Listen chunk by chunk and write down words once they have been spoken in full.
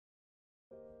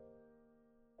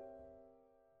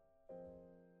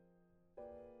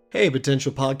Hey,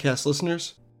 potential podcast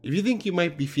listeners. If you think you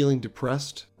might be feeling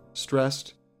depressed,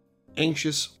 stressed,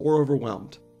 anxious, or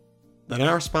overwhelmed, then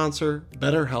our sponsor,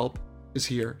 BetterHelp, is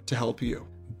here to help you.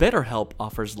 BetterHelp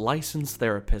offers licensed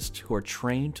therapists who are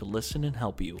trained to listen and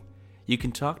help you. You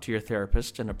can talk to your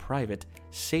therapist in a private,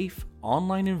 safe,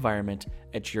 online environment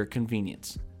at your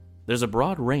convenience. There's a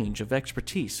broad range of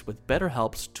expertise with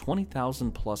BetterHelp's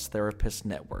 20,000 plus therapist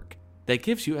network that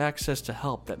gives you access to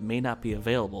help that may not be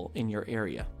available in your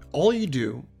area. All you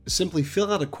do is simply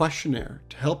fill out a questionnaire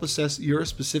to help assess your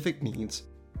specific needs,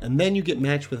 and then you get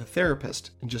matched with a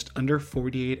therapist in just under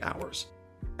 48 hours.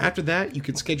 After that, you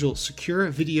can schedule secure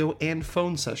video and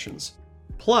phone sessions.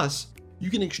 Plus, you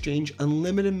can exchange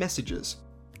unlimited messages,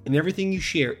 and everything you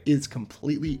share is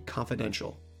completely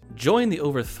confidential. Join the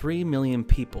over 3 million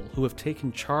people who have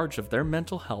taken charge of their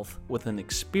mental health with an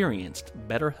experienced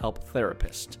BetterHelp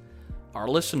therapist. Our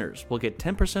listeners will get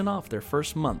 10% off their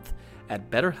first month at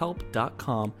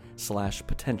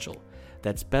betterhelp.com/potential.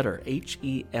 That's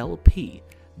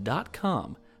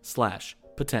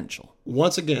betterhelp.com/potential.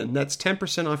 Once again, that's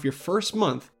 10% off your first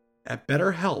month at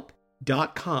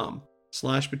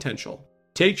betterhelp.com/potential.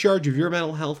 Take charge of your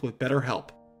mental health with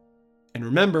BetterHelp. And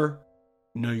remember,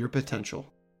 know your potential.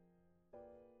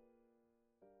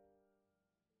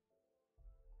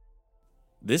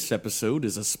 This episode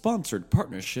is a sponsored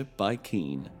partnership by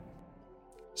Keen.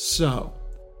 So,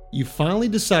 you finally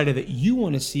decided that you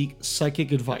want to seek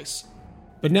psychic advice.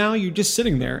 But now you're just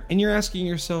sitting there and you're asking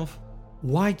yourself,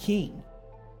 why Keen?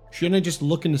 Shouldn't I just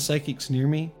look into psychics near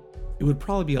me? It would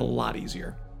probably be a lot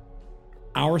easier.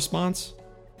 Our response?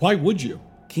 Why would you?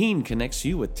 Keen connects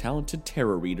you with talented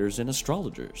tarot readers and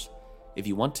astrologers. If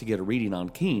you want to get a reading on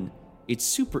Keen, it's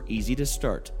super easy to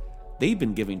start. They've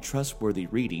been giving trustworthy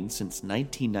readings since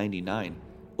 1999,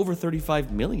 over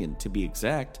 35 million to be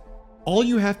exact. All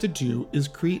you have to do is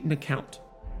create an account,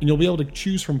 and you'll be able to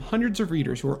choose from hundreds of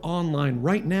readers who are online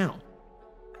right now.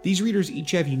 These readers each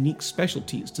have unique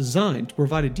specialties designed to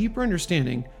provide a deeper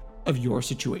understanding of your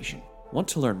situation. Want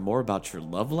to learn more about your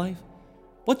love life?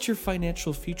 What's your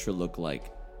financial future look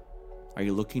like? Are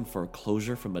you looking for a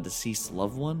closure from a deceased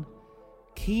loved one?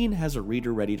 Keen has a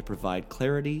reader ready to provide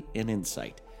clarity and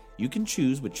insight. You can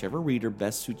choose whichever reader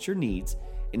best suits your needs,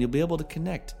 and you'll be able to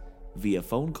connect via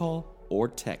phone call or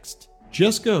text.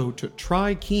 Just go to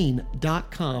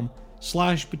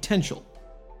trykeen.com/potential.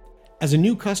 As a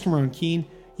new customer on Keen,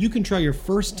 you can try your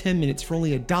first 10 minutes for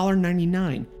only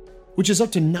 $1.99, which is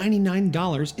up to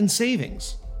 $99 in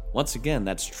savings. Once again,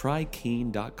 that's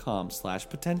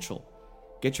trykeen.com/potential.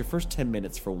 Get your first 10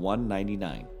 minutes for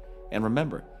 $1.99. And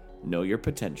remember, know your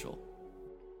potential.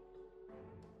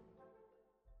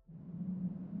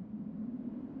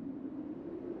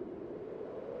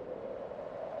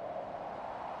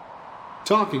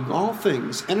 Talking all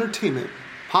things entertainment,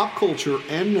 pop culture,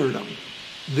 and nerdom.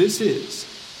 This is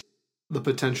the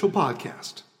Potential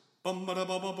Podcast.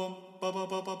 Podcast.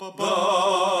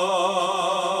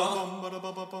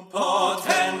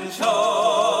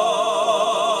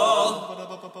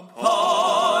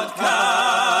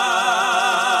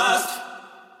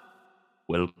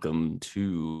 Welcome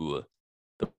to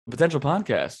the Potential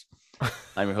Podcast.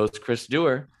 I'm your host, Chris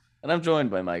Dewar, and I'm joined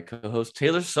by my co-host,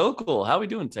 Taylor Sokol. How are we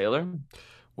doing, Taylor?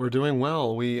 We're doing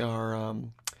well. We are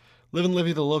living La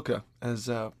Vida Loca, as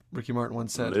Ricky Martin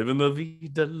once said. Living La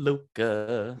Vida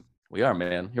Loca. We are,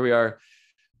 man. Here we are,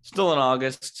 still in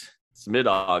August. It's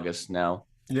mid-August now.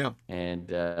 Yeah. And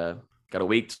got a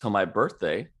week till my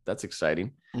birthday. That's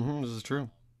exciting. This is true.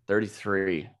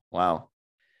 33. Wow.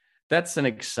 That's an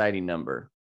exciting number,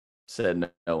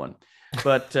 said no one.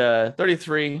 But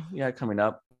 33, yeah, coming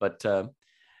up. But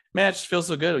man, it just feels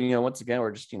so good. You know, once again,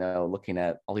 we're just, looking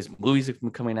at all these movies that have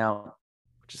been coming out,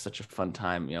 which is such a fun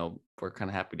time. You know, we're kind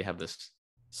of happy to have this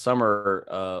summer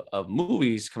of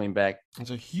movies coming back. It's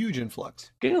a huge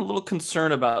influx. Getting a little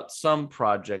concerned about some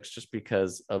projects just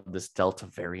because of this Delta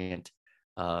variant.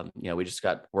 We just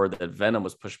got word that Venom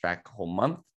was pushed back a whole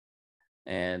month.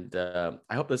 And I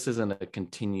hope this isn't a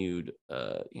continued,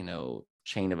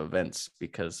 chain of events,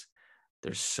 because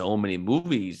there's so many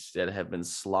movies that have been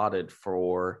slotted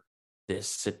for this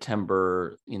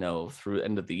September, through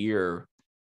end of the year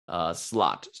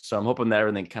slot. So I'm hoping that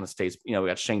everything kind of stays, we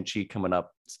got Shang-Chi coming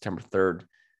up September 3rd.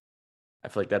 I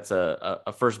feel like that's a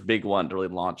first big one to really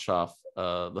launch off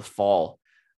the fall.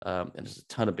 And there's a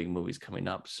ton of big movies coming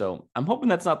up. So I'm hoping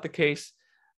that's not the case.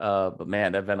 But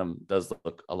man, that Venom does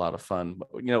look a lot of fun. But,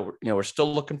 we're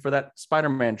still looking for that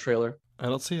Spider-Man trailer. I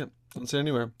don't see it. I don't see it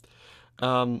anywhere.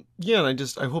 And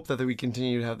I hope that we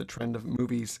continue to have the trend of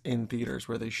movies in theaters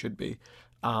where they should be.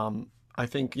 I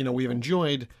think, we've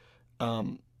enjoyed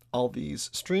all these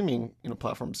streaming,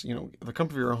 platforms. The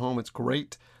comfort of your home, it's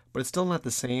great, but it's still not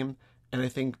the same. And I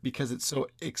think because it's so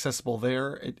accessible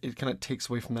there, it kind of takes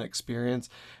away from that experience.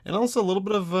 And also a little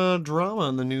bit of drama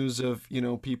in the news of,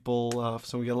 people.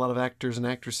 So we got a lot of actors and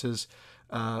actresses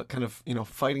kind of,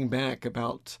 fighting back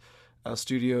about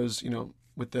studios,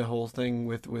 with the whole thing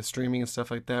with streaming and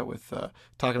stuff like that, with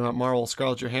talking about Marvel,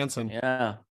 Scarlett Johansson.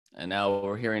 Yeah. And now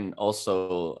we're hearing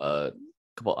also a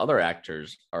couple other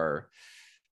actors are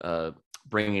uh,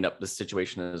 bringing up the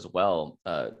situation as well.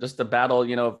 Just the battle,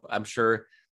 I'm sure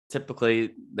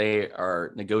typically they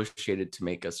are negotiated to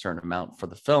make a certain amount for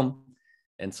the film.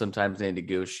 And sometimes they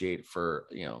negotiate for,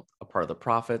 a part of the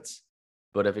profits.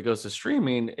 But if it goes to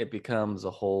streaming, it becomes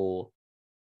a whole,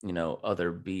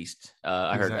 other beast.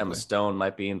 I heard Emma Exactly. Stone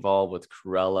might be involved with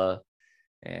Cruella,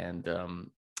 and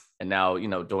now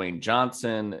Dwayne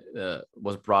Johnson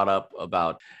was brought up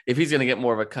about if he's going to get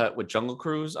more of a cut with Jungle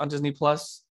Cruise on Disney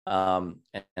Plus. And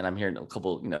I'm hearing a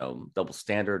couple, double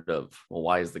standard of, well,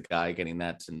 why is the guy getting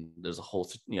that? And there's a whole,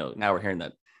 now we're hearing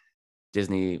that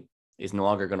Disney is no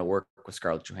longer going to work with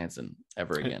Scarlett Johansson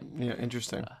ever again. Yeah,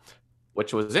 interesting.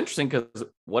 Which was interesting because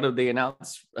what did they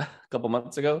announce a couple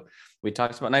months ago? We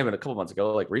talked about, not even a couple months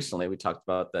ago, like recently, we talked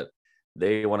about that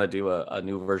they want to do a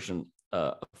new version,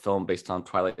 a film based on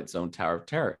Twilight Zone Tower of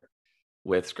Terror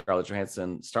with Scarlett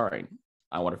Johansson starring.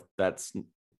 I wonder if that's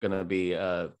going to be,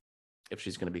 if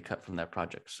she's going to be cut from that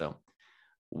project. So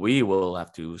we will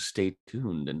have to stay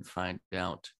tuned and find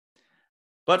out.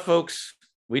 But folks,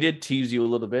 we did tease you a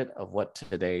little bit of what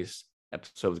today's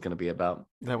episode is going to be about.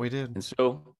 That we did. And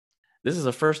so this is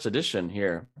a first edition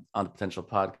here on the Potential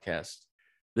Podcast.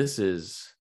 This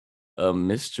is a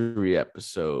mystery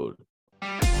episode.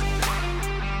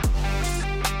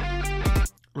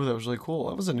 Oh, that was really cool.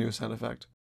 That was a new sound effect.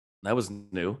 That was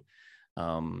new.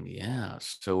 Yeah,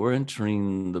 so we're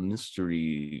entering the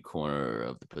mystery corner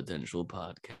of the Potential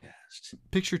Podcast.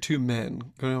 Picture two men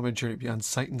going on a journey beyond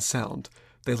sight and sound.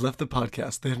 They left the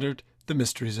podcast. They entered the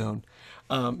mystery zone.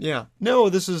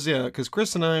 This is, because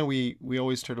Chris and I, we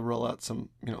always try to roll out some,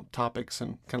 topics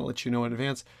and kind of let you know in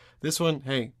advance. This one,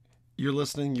 hey, you're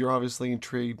listening, you're obviously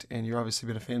intrigued, and you're obviously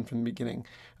been a fan from the beginning.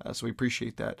 So we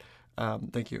appreciate that.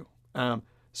 Thank you.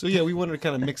 We wanted to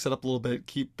kind of mix it up a little bit,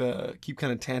 keep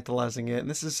kind of tantalizing it. And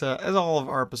this is, as all of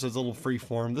our episodes, a little free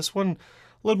form. This one,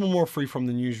 a little bit more free form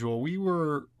than usual.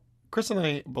 Chris and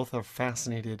I both are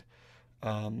fascinated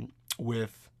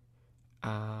with,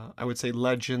 I would say,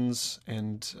 legends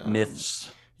and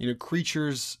myths.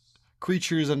 Creatures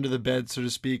under the bed, so to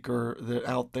speak, or they're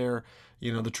out there.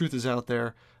 The truth is out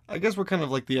there. I guess we're kind of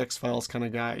like the X-Files kind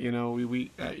of guy.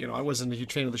 I wasn't a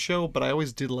huge fan of the show, but I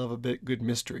always did love a bit good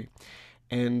mystery.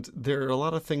 And there are a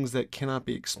lot of things that cannot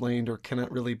be explained or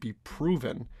cannot really be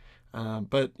proven.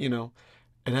 But it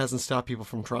hasn't stopped people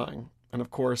from trying. And of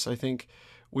course, I think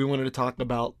we wanted to talk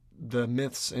about the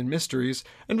myths and mysteries,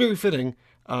 and very fitting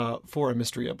for a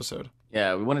mystery episode.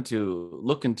 Yeah, we wanted to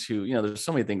look into, there's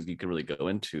so many things you can really go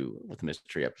into with a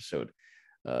mystery episode.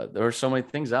 There are so many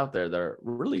things out there that are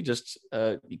really just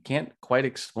you can't quite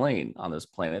explain on this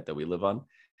planet that we live on.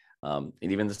 And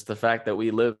even just the fact that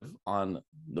we live on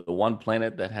the one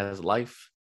planet that has life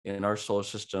in our solar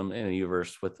system in a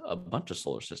universe with a bunch of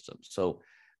solar systems. So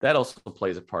that also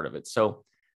plays a part of it. So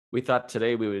we thought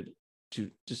today we would to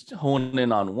just hone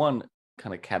in on one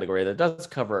kind of category that does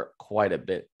cover quite a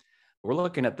bit. We're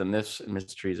looking at the myths and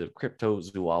mysteries of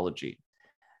cryptozoology.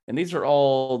 And these are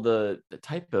all the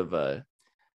type of,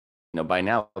 by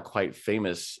now quite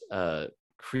famous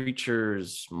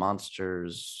creatures,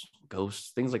 monsters,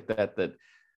 ghosts, things like that, that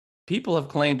people have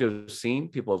claimed to have seen,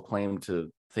 people have claimed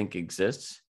to think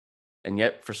exists. And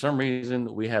yet, for some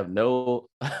reason, we have no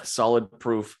solid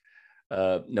proof,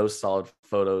 no solid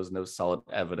photos, no solid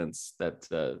evidence that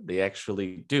they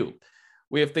actually do.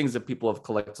 We have things that people have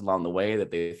collected along the way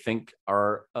that they think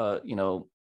are,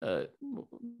 that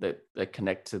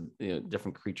connect to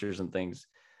different creatures and things.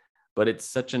 But it's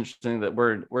such interesting that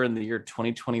we're in the year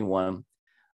 2021.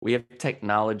 We have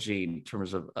technology in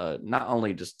terms of not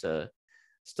only just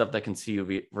stuff that can see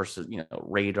UV versus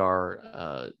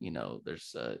radar.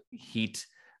 There's heat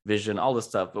vision, all this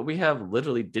stuff. But we have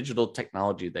literally digital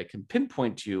technology that can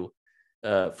pinpoint you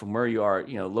from where you are,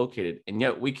 located, and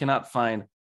yet we cannot find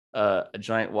a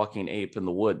giant walking ape in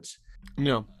the woods.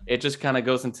 No, it just kind of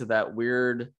goes into that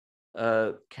weird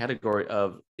category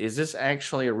of, is this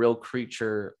actually a real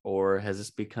creature, or has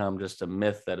this become just a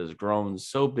myth that has grown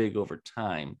so big over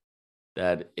time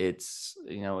that it's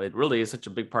it really is such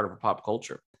a big part of our pop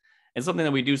culture, and something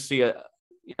that we do see a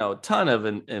ton of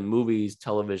in movies,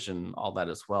 television, all that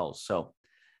as well. So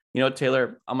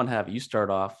Taylor, I'm gonna have you start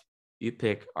off. You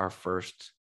pick our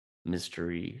first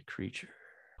mystery creature?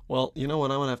 Well, you know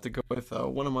what? I'm gonna have to go with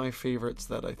one of my favorites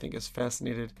that I think has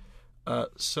fascinated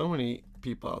so many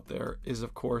people out there is,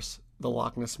 of course, the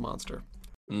Loch Ness monster.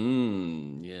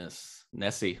 Yes.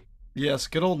 Nessie. Yes,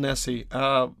 good old Nessie.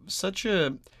 Such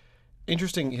a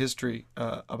interesting history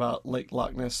about Lake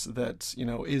Loch Ness that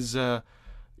is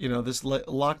this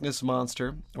Loch Ness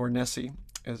monster, or Nessie,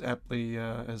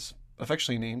 as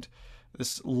affectionately named,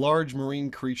 this large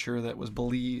marine creature that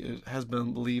has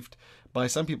been believed by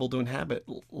some people to inhabit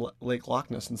Lake Loch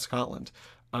Ness in Scotland.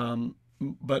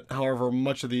 But however,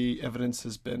 much of the evidence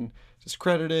has been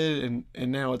discredited,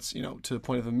 and now it's to the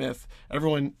point of a myth.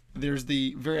 There's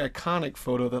the very iconic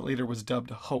photo that later was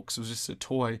dubbed a hoax. It was just a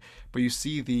toy, but you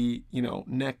see the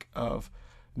neck of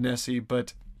Nessie.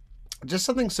 But just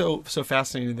something so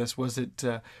fascinating in this was it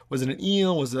an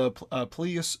eel, was it a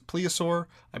plesiosaur?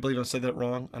 I believe I said that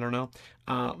wrong. I don't know.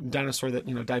 Dinosaur that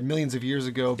died millions of years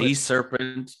ago. But Sea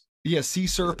serpent. yeah, sea Is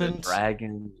it a serpent.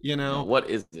 dragon? You know, What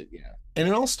is it? Yeah. and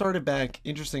it all started back,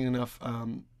 interesting enough,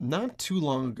 not too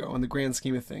long ago in the grand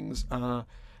scheme of things. I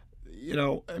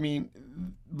mean,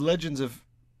 legends have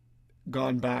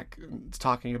gone back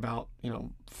talking about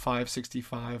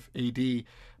 565 AD,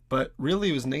 but really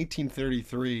it was in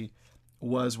 1833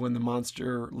 was when the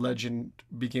monster legend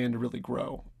began to really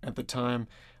grow. At the time,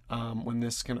 when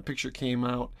this kind of picture came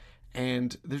out,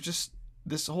 and there's just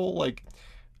this whole like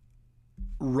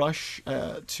rush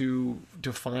to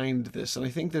find this, and I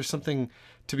think there's something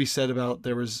to be said about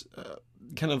there was.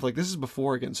 Kind of like this is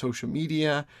before again social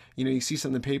media. You see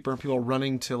something in the paper and people are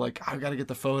running to like I've got to get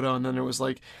the photo, and then it was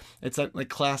like it's that like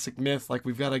classic myth like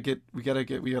we got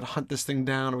to hunt this thing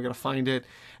down, or we got to find it.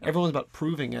 Everyone's about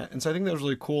proving it, and so I think that was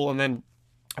really cool. And then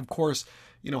of course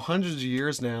hundreds of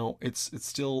years now it's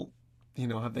still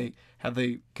have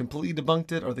they completely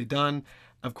debunked it? Are they done?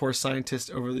 Of course, scientists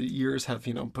over the years have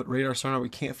put radar sonar. We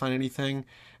can't find anything,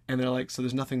 and they're like, so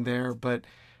there's nothing there. But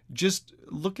just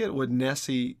look at what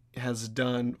Nessie has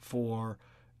done for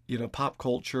pop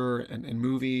culture and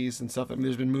movies and stuff. I mean,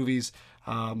 there's been movies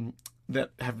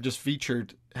that have just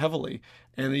featured heavily,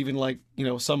 and even like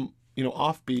some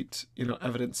offbeat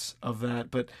evidence of that.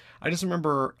 But I just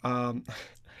remember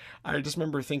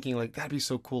thinking like that'd be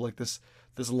so cool, like this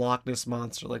Loch Ness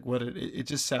monster, like what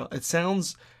it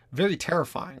sounds very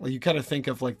terrifying. Like you kind of think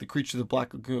of like the creature of the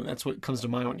Black Lagoon. That's what comes to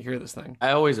mind when you hear this thing.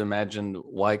 I always imagined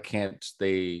why can't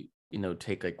they,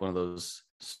 take like one of those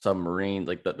submarine,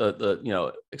 like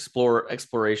the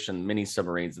exploration mini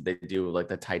submarines that they do, like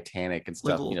the Titanic and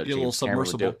stuff. Little, little James Cameron would do,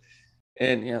 submersible.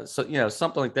 and so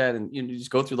something like that, and you just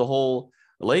go through the whole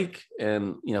lake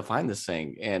and find this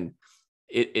thing, and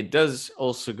it does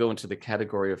also go into the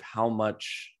category of how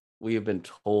much we have been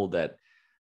told that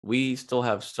we still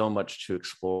have so much to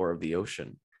explore of the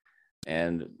ocean.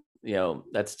 And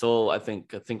that's still, I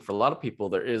think for a lot of people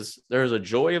there is a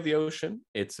joy of the ocean.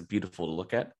 It's beautiful to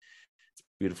look at, it's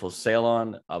beautiful to sail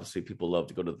on. Obviously people love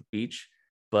to go to the beach,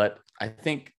 but I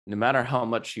think no matter how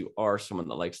much you are someone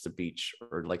that likes the beach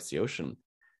or likes the ocean,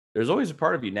 there's always a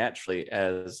part of you naturally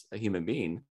as a human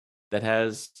being that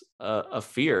has a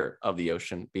fear of the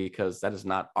ocean, because that is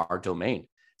not our domain.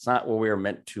 It's not where we are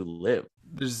meant to live.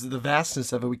 There's the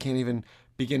vastness of it we can't even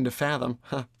begin to fathom.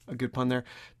 Huh, a good pun there.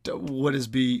 What is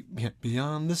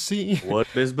beyond the sea? What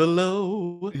is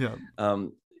below? Yeah.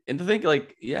 And to think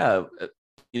like, yeah,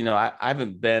 I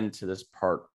haven't been to this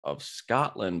part of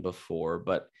Scotland before,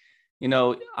 but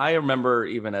I remember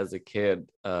even as a kid,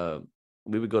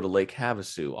 we would go to Lake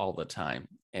Havasu all the time.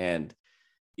 And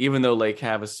even though Lake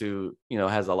Havasu,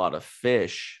 has a lot of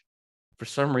fish, for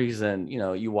some reason,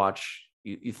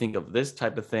 you think of this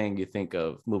type of thing, you think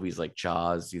of movies like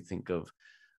Jaws, you think of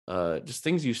just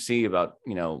things you see about,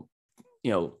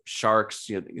 sharks,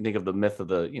 you think of the myth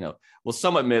of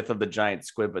somewhat myth of the giant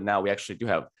squid, but now we actually do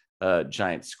have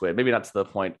giant squid, maybe not to the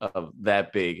point of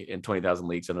that big in 20,000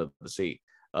 Leagues Under the Sea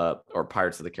or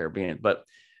Pirates of the Caribbean. But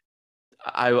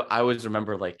I always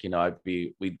remember like,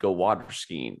 we'd go water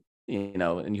skiing,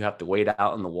 and you have to wait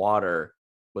out in the water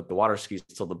with the water skis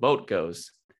till the boat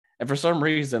goes. And for some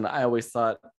reason, I always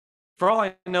thought, for all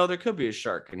I know, there could be a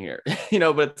shark in here,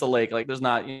 but it's a lake. Like there's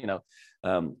not,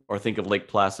 or think of Lake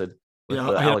Placid with the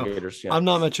alligators. I'm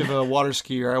not much of a water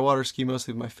skier. I water ski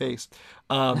mostly with my face.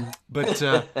 But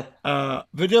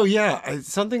no, yeah,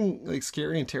 something like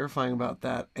scary and terrifying about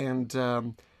that. And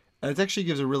it actually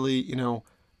gives a really,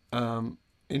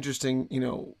 interesting,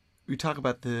 we talk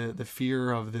about the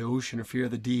fear of the ocean or fear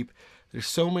of the deep. There's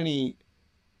so many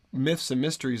myths and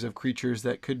mysteries of creatures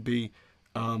that could be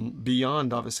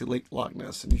beyond obviously Lake Loch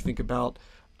Ness. And you think about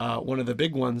one of the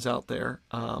big ones out there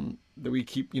that we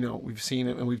keep, we've seen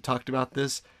it and we've talked about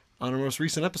this on our most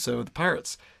recent episode, the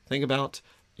pirates. Think about,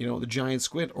 the giant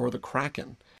squid or the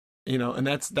kraken. And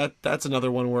that's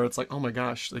another one where it's like, oh my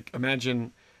gosh, like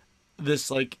imagine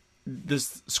this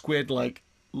squid like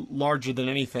larger than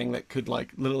anything that could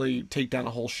like literally take down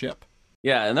a whole ship.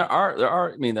 Yeah, and there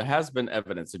are. I mean, there has been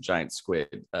evidence of giant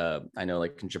squid. I know,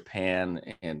 like in Japan,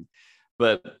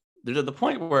 but there's at the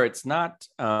point where it's not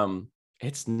to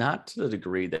the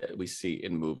degree that we see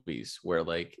in movies where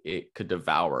like it could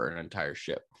devour an entire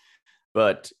ship.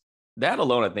 But that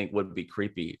alone, I think, would be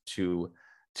creepy to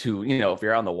if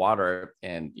you're on the water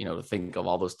and to think of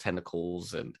all those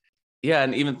tentacles. And yeah,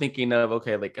 and even thinking of,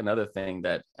 okay, like another thing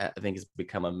that I think has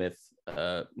become a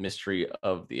mystery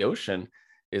of the ocean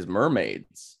is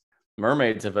mermaids.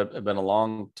 Mermaids have been a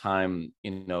long time,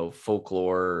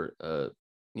 folklore,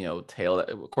 tale that,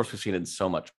 of course, we've seen in so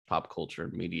much pop culture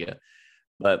and media.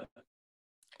 But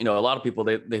a lot of people,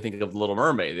 they think of Little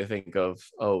Mermaid. They think of,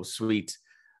 oh, sweet,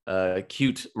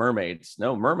 cute mermaids.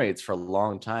 No, mermaids for a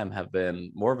long time have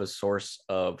been more of a source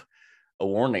of a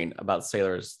warning about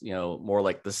sailors. More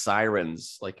like the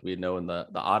sirens, like we know in the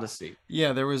Odyssey.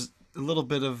 Yeah, there was a little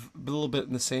bit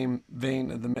in the same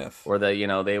vein of the myth. Or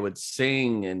that they would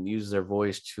sing and use their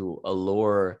voice to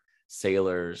allure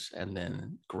sailors and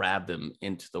then grab them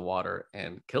into the water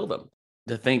and kill them.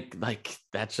 To think like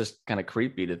that's just kind of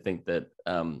creepy to think that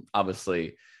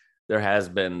obviously there has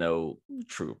been no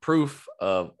true proof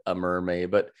of a mermaid,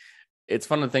 but it's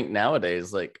fun to think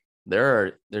nowadays like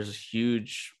there's a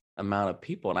huge amount of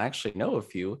people, and I actually know a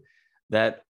few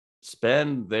that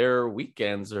spend their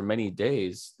weekends or many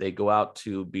days, they go out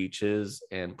to beaches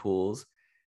and pools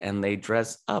and they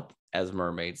dress up as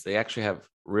mermaids. They actually have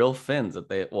real fins that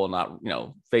they, well, not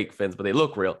fake fins, but they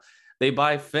look real. They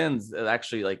buy fins that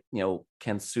actually like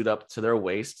can suit up to their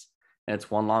waist, and it's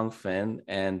one long fin.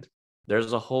 And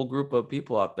there's a whole group of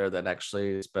people out there that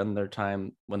actually spend their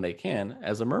time when they can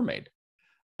as a mermaid,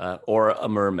 or a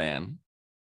merman,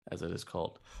 as it is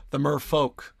called, The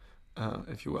merfolk,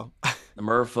 if you will. the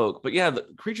merfolk. But yeah, the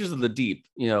creatures of the deep.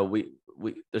 We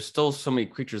there's still so many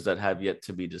creatures that have yet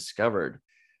to be discovered,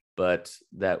 but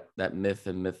that myth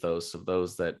and mythos of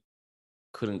those that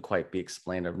couldn't quite be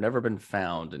explained have never been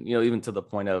found. And even to the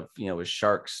point of with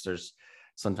sharks, there's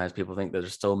sometimes people think that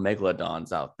there's still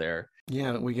megalodons out there.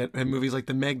 Yeah, we get movies like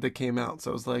The Meg that came out,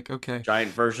 so it's like, okay,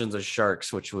 Giant versions of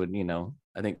sharks, which would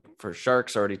I think for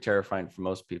sharks already terrifying for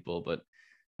most people, but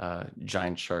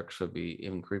giant sharks would be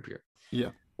even creepier.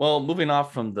 yeah. Well, moving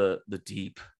off from the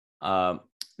deep, then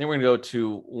we're gonna go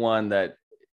to one that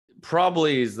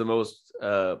probably is the most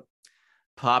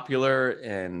popular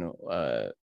and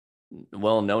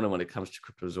well known when it comes to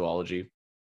cryptozoology,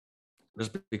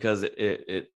 just because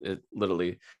it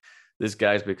literally, this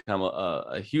guy's become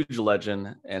a huge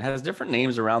legend and has different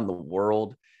names around the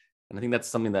world. And I think that's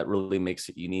something that really makes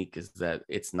it unique, is that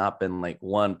it's not been like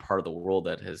one part of the world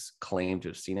that has claimed to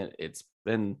have seen it. It's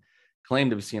been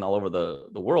claimed to be seen all over the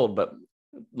world. But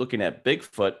looking at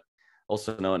Bigfoot,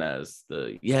 also known as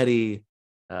the Yeti,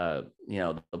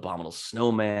 the abominable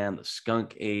snowman, the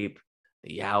skunk ape,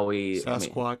 the Yowie,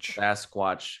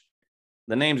 Sasquatch.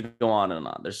 The names go on and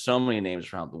on. There's so many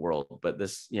names around the world, but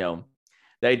this, the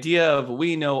idea of,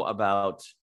 we know about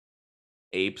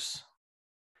apes,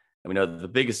 and we know that the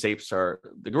biggest apes are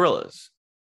the gorillas,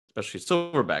 especially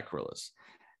silverback gorillas.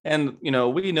 And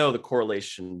we know the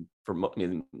correlation for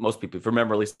most people, if you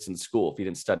remember, at least in school, if you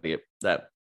didn't study it, that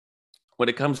when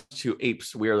it comes to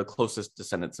apes, we are the closest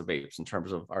descendants of apes in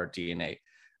terms of our DNA.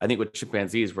 I think with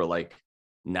chimpanzees, we're like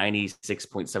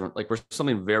 96.7, like we're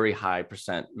something very high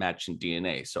percent matching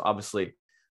DNA. So obviously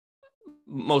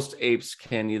most apes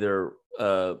can either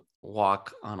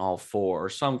walk on all four, or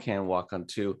some can walk on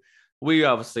two. We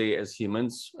obviously, as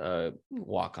humans,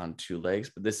 walk on two legs.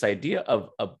 But this idea of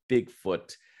a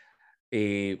Bigfoot,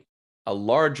 a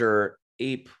larger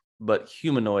ape but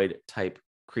humanoid type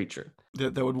creature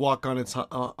that would walk on its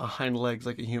hind legs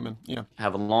like a human. Yeah.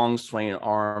 Have long swaying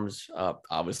arms,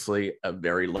 obviously a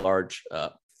very large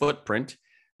footprint,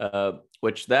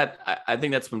 which I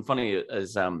think that's been funny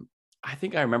is I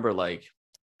think I remember, like,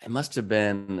 it must have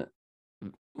been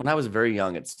when I was very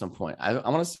young at some point. I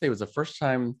want to say it was the first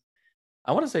time,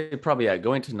 I want to say probably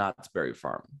going to Knott's Berry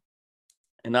Farm.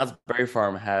 And Knott's Berry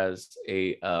Farm has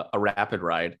a rapid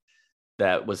ride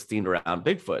that was themed around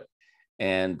Bigfoot.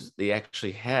 And they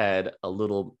actually had a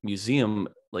little museum,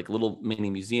 like little mini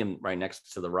museum right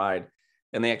next to the ride.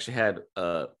 And they actually had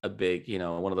a big,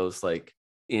 one of those like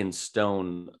in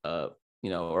stone,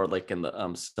 or like in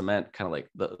the cement, kind of like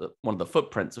the one of the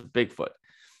footprints of Bigfoot.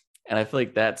 And I feel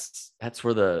like that's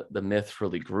where the myth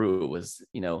really grew, was,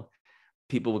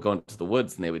 people would go into the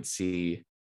woods and they would see,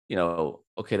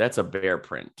 okay, that's a bear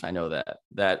print. I know that.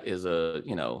 That is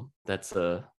that's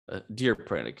a deer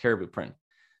print, a caribou print.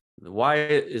 Why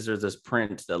is there this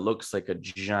print that looks like a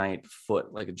giant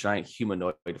foot, like a giant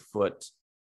humanoid foot?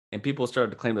 And people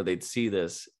started to claim that they'd see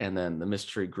this. And then the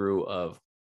mystery grew of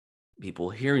people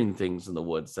hearing things in the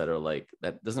woods that are like,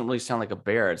 that doesn't really sound like a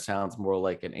bear. It sounds more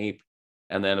like an ape.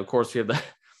 And then, of course, we have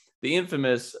the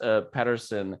infamous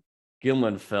Patterson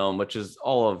Gimlin film, which is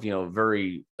all of,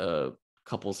 very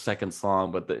couple seconds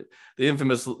long, but the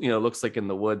infamous, looks like in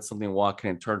the woods, something walking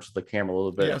and turns to the camera a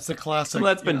little bit. Yeah, it's a classic. Some of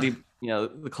that's been deep,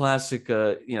 the classic,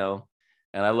 and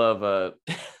I love,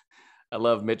 I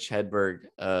love Mitch Hedberg,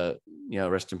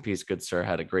 rest in peace, good sir,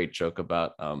 had a great joke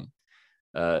about,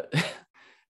 uh,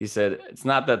 he said, it's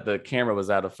not that the camera was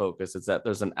out of focus, it's that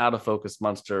there's an out of focus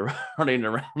monster running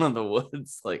around in the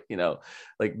woods. Like,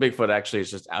 like Bigfoot actually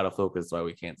is just out of focus, why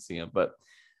we can't see him. But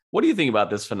what do you think about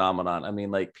this phenomenon? I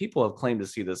mean, like, people have claimed to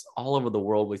see this all over the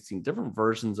world. We've seen different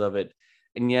versions of it.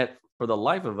 And yet, for the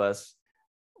life of us,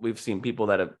 we've seen people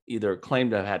that have either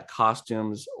claimed to have had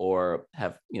costumes or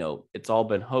have, it's all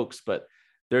been hoax, but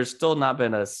there's still not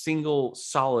been a single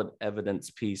solid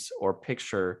evidence piece or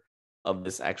picture of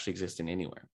this actually existing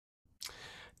anywhere.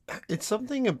 It's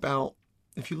something about,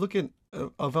 if you look at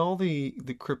of all the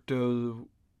cryptids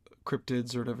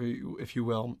or whatever, if you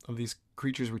will, of these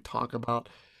creatures we talk about,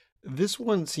 this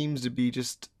one seems to be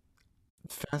just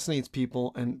fascinates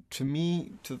people. And to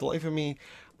me, to the life of me,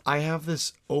 I have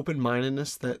this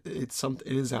open-mindedness that it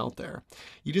is out there.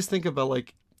 You just think about,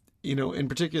 like, in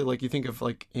particular, like you think of,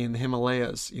 like, in the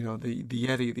Himalayas, the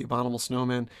Yeti, the abominable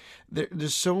snowman.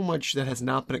 There's so much that has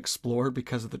not been explored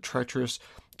because of the treacherous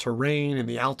terrain and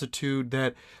the altitude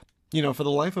that, for the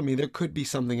life of me, there could be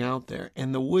something out there.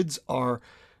 And the woods are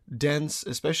dense,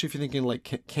 especially if you're thinking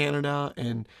like Canada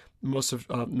and most of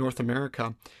North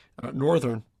America,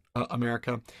 northern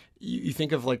America. You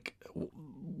think of, like,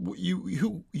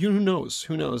 who knows.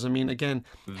 I mean, again,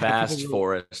 Vast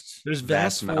forests, there's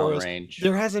vast mountain forest. range.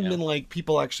 There hasn't Yeah, been, like,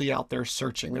 people actually out there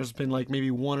searching. There's been, like, maybe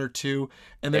one or two,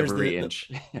 and there's every inch.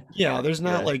 yeah, there's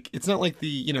not, Yeah. like, it's not like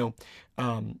the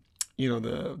um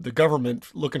the government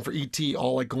looking for ET,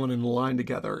 all, like, going in line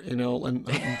together, and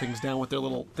hunting things down with their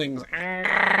little things.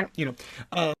 you know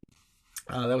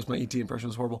that was my ET impression.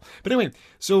 It was horrible. But anyway,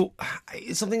 so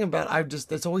it's something about,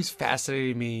 that's always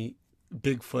fascinated me,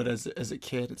 Bigfoot, as a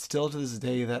kid. It's still to this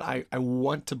day that I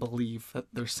want to believe that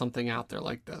there's something out there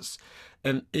like this.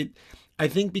 And I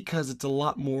think because it's a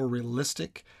lot more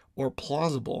realistic or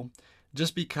plausible,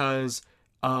 just because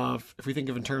of, if we think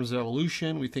of in terms of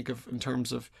evolution, we think of in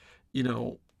terms of, you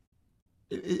know,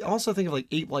 also think of, like,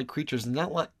 ape-like creatures.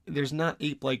 Not like there's not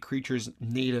ape-like creatures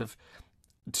native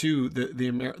to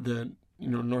the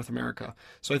North America.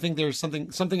 So I think there's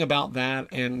something about that,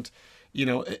 and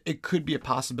it could be a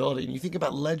possibility. And you think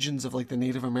about legends of, like, the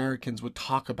Native Americans would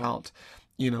talk about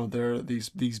their these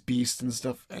beasts and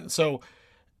stuff. And so,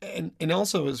 and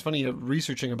also, it's funny,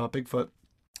 researching about Bigfoot,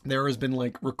 there has been,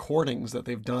 like, recordings that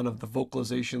they've done of the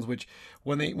vocalizations, which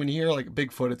when you hear, like,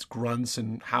 Bigfoot, it's grunts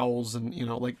and howls and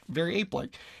like very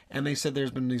ape-like. And they said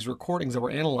there's been these recordings that were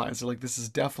analyzed. They're like, this is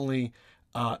definitely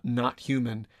not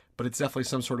human, but it's definitely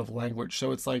some sort of language.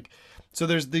 So it's like, so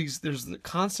there's the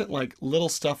constant, like, little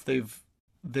stuff they've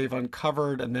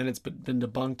uncovered, and then it's been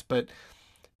debunked. But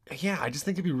yeah, I just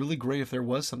think it'd be really great if there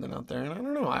was something out there. And I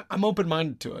don't know, I'm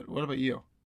open-minded to it. What about you?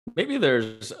 Maybe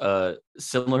there's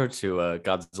similar to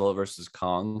Godzilla versus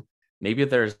Kong. Maybe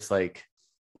there's like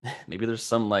maybe there's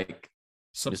some like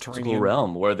mystical Subterranean.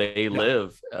 realm where they Yeah.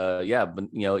 live. Yeah, but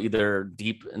either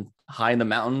deep and high in the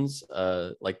mountains,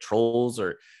 like trolls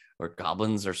or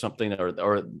goblins or something,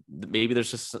 or maybe there's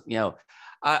just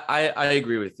I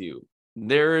agree with you.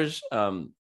 There's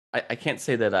I can't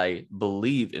say that I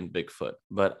believe in Bigfoot,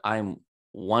 but I'm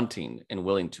wanting and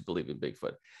willing to believe in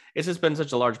Bigfoot. It's just been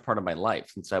such a large part of my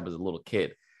life since I was a little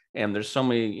kid. And there's so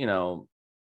many, I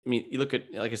mean, you look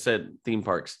at, like I said, theme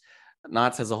parks.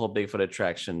 Knott's has a whole Bigfoot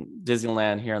attraction.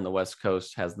 Disneyland here on the West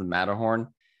Coast has the Matterhorn,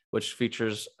 which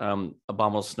features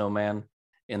Abominable Snowman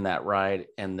in that ride.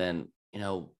 And then,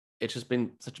 it's just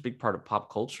been such a big part of pop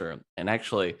culture. And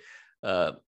actually,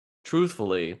 uh,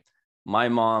 truthfully, my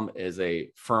mom is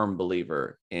a firm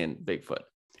believer in Bigfoot.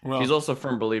 She's Well, also a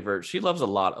firm believer. She loves a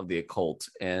lot of the occult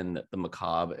and the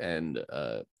macabre, and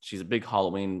she's a big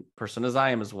Halloween person, as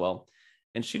I am as well.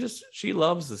 And she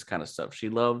loves this kind of stuff. She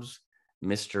loves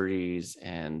mysteries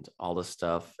and all this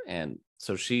stuff. And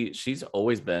so she's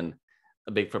always been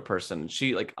a Bigfoot person.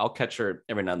 She, like, I'll catch her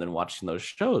every now and then watching those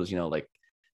shows, like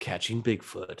Catching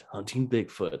Bigfoot, Hunting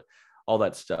Bigfoot, all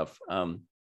that stuff.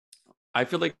 I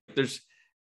feel like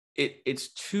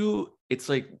it's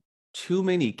like too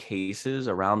many cases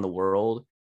around the world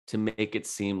to make it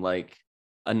seem like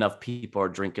enough people are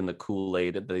drinking the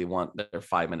Kool-Aid that they want their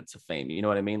 5 minutes of fame. You know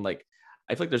what I mean? Like,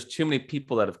 I feel like there's too many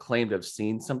people that have claimed to have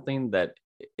seen something that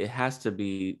it has to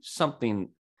be something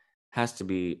has to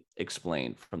be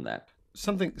explained from that.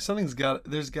 Something's got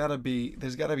there's got to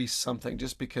be something,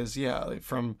 just because, yeah, like,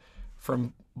 from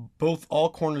both all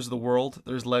corners of the world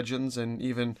there's legends, and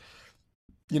even,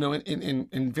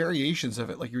 in variations of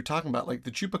it, like you're talking about, like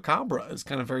the chupacabra is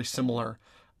kind of very similar,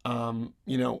 in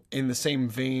the same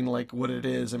vein, like what it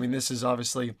is. I mean, this is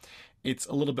obviously, it's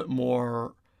a little bit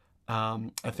more,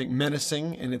 I think,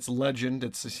 menacing in its legend.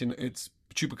 It's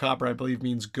chupacabra, I believe,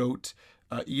 means goat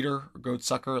eater or goat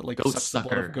sucker, like it Goat sucks the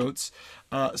blood of sucker. goats.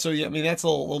 So yeah, I mean, that's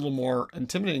little more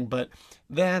intimidating, but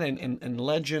that, and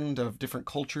legend of different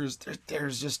cultures,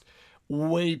 there's just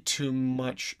way too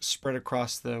much spread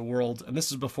across the world, and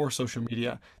this is before social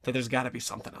media, that there's got to be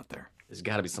something out there. There's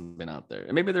got to be something out there,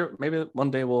 and maybe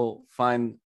one day we'll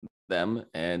find them,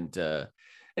 and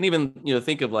even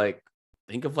think of like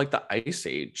the Ice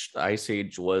Age. The Ice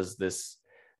Age was this,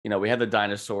 we had the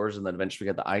dinosaurs, and then eventually we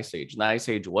had the Ice Age. And the Ice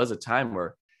Age was a time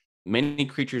where many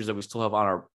creatures that we still have on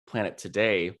our planet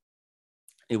today,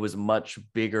 it was much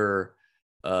bigger,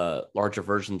 larger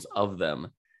versions of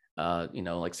them.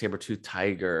 Like saber-tooth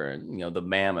tiger and the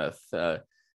mammoth.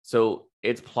 So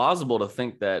it's plausible to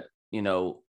think that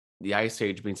the Ice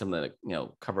Age being something that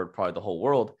covered probably the whole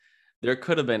world, there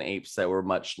could have been apes that were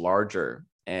much larger,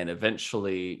 and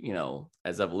eventually,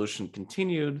 as evolution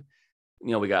continued,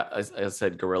 we got, as I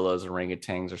said, gorillas,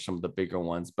 orangutans are some of the bigger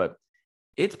ones, but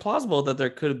it's plausible that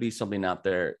there could be something out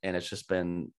there, and it's just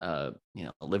been,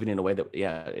 living in a way that,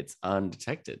 yeah, it's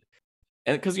undetected.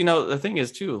 And because the thing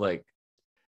is too, like,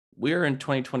 we're in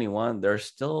 2021, there are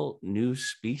still new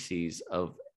species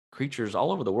of creatures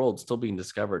all over the world still being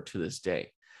discovered to this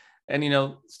day, and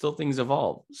still things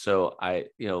evolve. So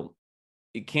you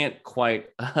can't quite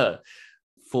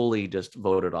fully just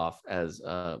vote it off as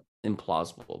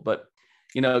implausible. But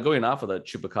going off of the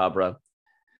chupacabra,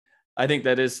 I think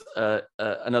that is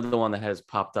another one that has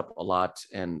popped up a lot.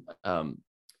 And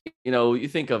you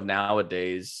think of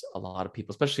nowadays, a lot of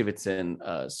people, especially if it's in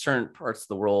certain parts of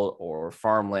the world or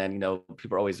farmland,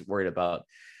 people are always worried about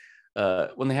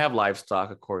when they have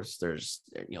livestock. Of course, there's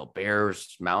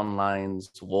bears, mountain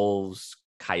lions, wolves,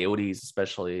 coyotes,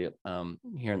 especially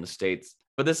here in the States.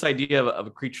 But this idea of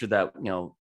a creature that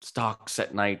stalks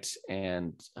at night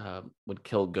and would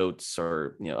kill goats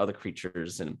or other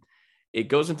creatures, and it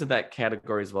goes into that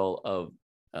category as well of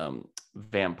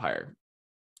vampire,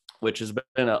 which has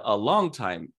been a long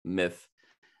time mythos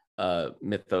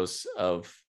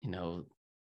of,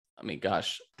 I mean,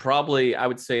 gosh, probably I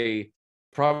would say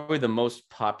probably the most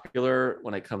popular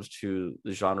when it comes to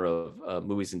the genre of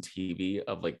movies and TV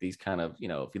of like these kind of,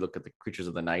 if you look at the creatures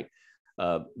of the night,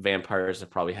 vampires have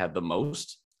probably had the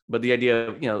most. But the idea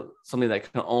of, something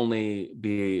that can only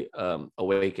be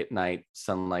awake at night,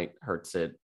 sunlight hurts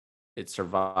it, it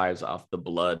survives off the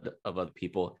blood of other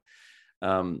people,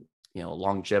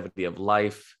 longevity of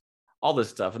life, all this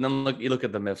stuff. And then you look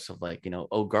at the myths of like,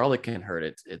 oh, garlic can hurt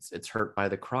it. It's hurt by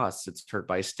the cross. It's hurt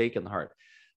by a stake in the heart.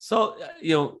 So,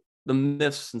 the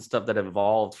myths and stuff that have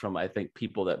evolved from, I think,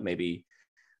 people that maybe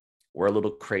were a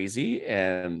little crazy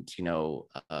and,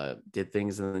 did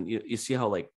things. And then you see how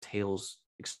like tales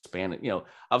expanded,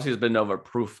 obviously there's been no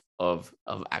proof of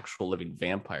actual living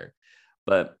vampire,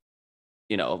 but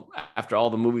after all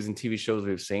the movies and TV shows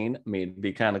we've seen, I mean, it'd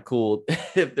be kind of cool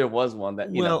if there was one that,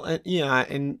 Well, yeah,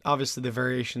 and obviously the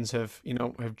variations have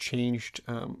changed,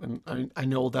 and I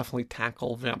know we'll definitely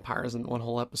tackle vampires in one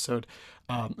whole episode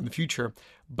in the future.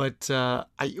 But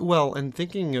and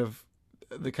thinking of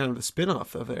the kind of the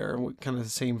spin-off of there, and kind of the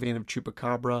same vein of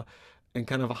chupacabra, and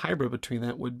kind of a hybrid between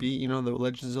that would be, the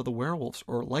legends of the werewolves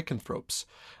or lycanthropes.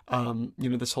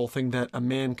 This whole thing that a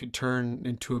man could turn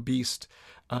into a beast.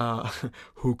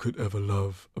 Who could ever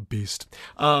love a beast?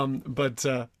 But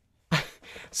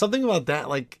something about that,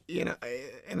 like,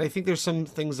 and I think there's some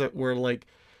things that were like,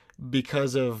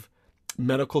 because of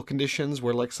medical conditions,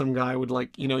 where like some guy would,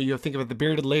 like, you think about the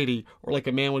bearded lady, or like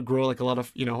a man would grow like a lot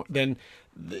of, then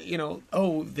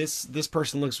oh, this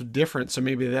person looks different, so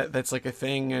maybe that's like a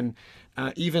thing. And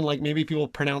even like maybe people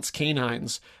pronounce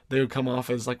canines, they would come off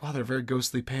as like, wow, they're very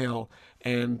ghostly pale.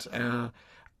 And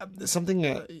something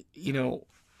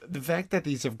the fact that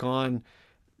these have gone,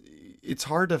 it's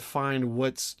hard to find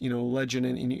what's legend,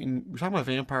 and we're talking about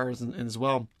vampires, and as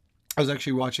well, I was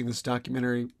actually watching this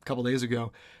documentary a couple days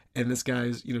ago, and this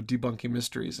guy's debunking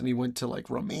mysteries, and he went to like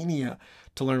Romania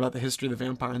to learn about the history of the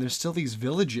vampire, and there's still these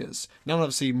villages, not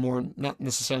obviously more, not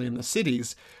necessarily in the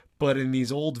cities, But in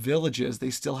these old villages,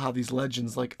 they still have these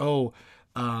legends like, oh,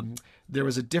 there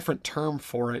was a different term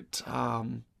for it.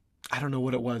 I don't know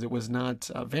what it was. It was not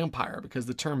vampire, because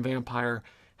the term vampire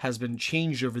has been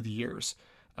changed over the years.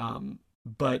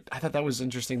 But I thought that was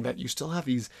interesting that you still have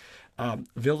these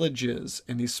villages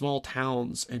and these small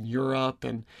towns in Europe,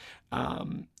 and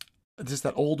just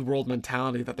that old world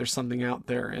mentality that there's something out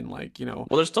there, and like, Well,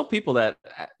 there's still people that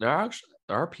there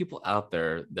are people out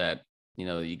there that,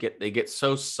 they get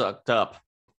so sucked up,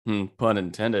 pun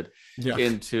intended, yeah.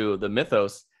 into the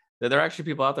mythos that there are actually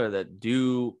people out there that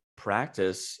do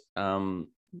practice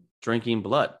drinking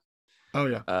blood. Oh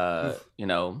yeah.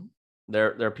 Oof.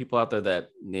 There are people out there that,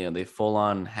 they full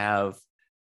on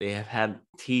they have had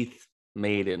teeth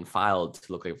made and filed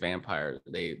to look like vampires.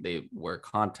 They wear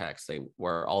contacts. They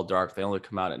wear all dark. They only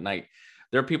come out at night.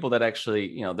 There are people that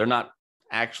actually, they're not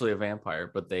actually a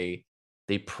vampire, but they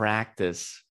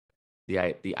practice the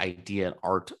idea and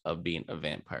art of being a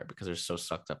vampire because they're so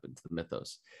sucked up into the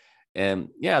mythos. And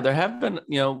yeah, there have been,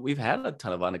 we've had a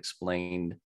ton of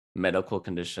unexplained medical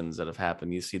conditions that have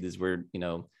happened. You see these weird, you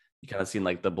kind of seen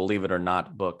like the Believe It or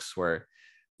Not books where,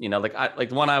 like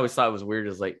the one I always thought was weird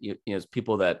is like, it's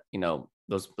people that,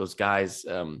 those guys,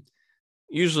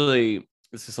 usually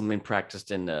this is something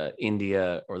practiced in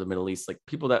India or the Middle East, like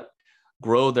people that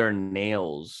grow their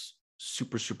nails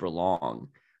super, super long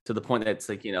to the point that it's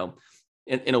like,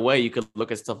 in a way you could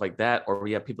look at stuff like that, or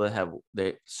we have people that have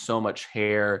so much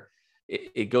hair.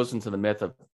 It goes into the myth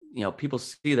of, people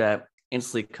see that,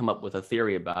 instantly come up with a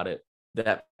theory about it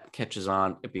that catches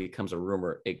on. It becomes a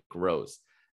rumor. It grows.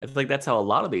 I feel like that's how a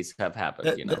lot of these have happened.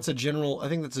 I think that's a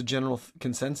general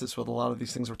consensus with a lot of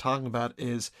these things we're talking about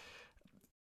is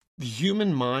the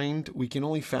human mind. We can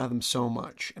only fathom so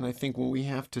much. And I think when we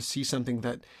have to see something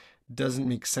that doesn't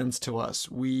make sense to us,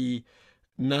 we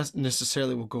not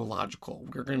necessarily will go logical.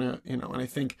 We're going to, and I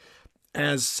think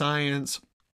as science,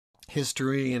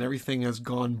 history, and everything has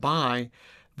gone by,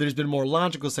 there's been more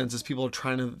logical senses. People are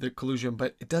trying to the collusion,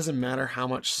 but it doesn't matter how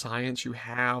much science you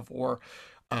have or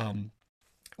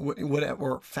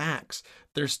whatever facts.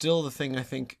 There's still the thing. I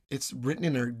think it's written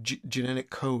in our genetic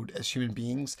code as human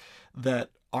beings that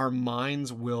our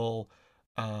minds will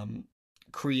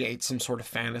create some sort of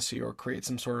fantasy or create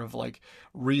some sort of like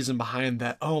reason behind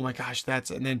that. Oh my gosh,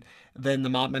 and then the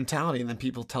mob mentality, and then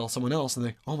people tell someone else, and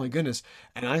they, oh my goodness,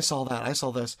 and I saw that, I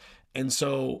saw this, and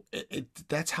so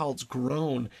that's how it's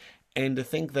grown. And to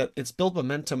think that it's built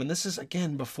momentum, and this is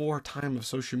again before time of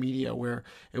social media, where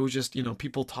it was just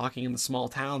people talking in the small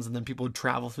towns, and then people would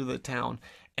travel through the town,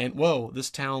 and whoa, this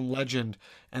town legend,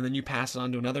 and then you pass it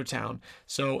on to another town.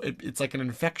 So it's like an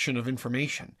infection of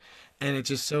information, and it's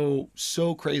just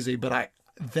so crazy. But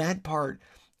that part,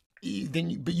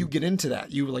 but you get into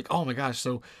that, you were like, oh my gosh,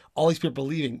 so all these people are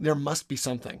leaving. There must be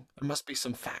something. There must be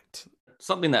some fact,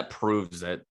 something that proves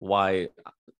that why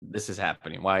this is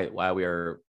happening, why we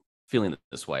are feeling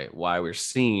this way, why we're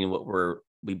seeing what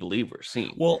we believe we're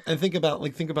seeing. Well, and think about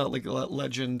like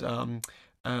legend.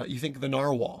 You think of the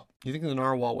narwhal. You think of the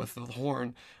narwhal with the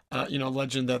horn.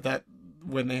 Legend that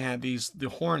when they had the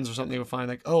horns or something, they would find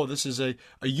like, oh, this is a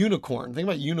unicorn. Think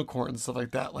about unicorns and stuff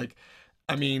like that. Like,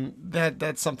 I mean,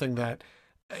 that's something that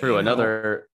true.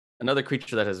 Another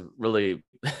creature that has really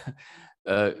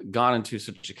gone into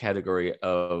such a category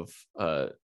of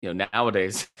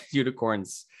nowadays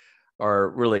unicorns are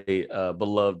really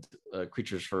beloved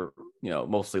creatures for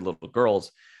mostly little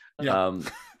girls. Yeah.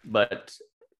 But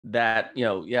that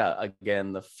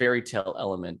again, the fairy tale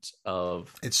element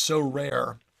of it's so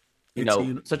rare.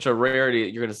 Such a rarity.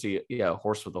 You're going to see a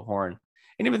horse with a horn,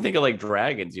 and even think of like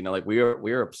dragons. Like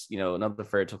we're another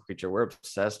fairy tale creature. We're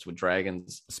obsessed with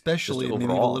dragons, especially in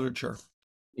medieval literature.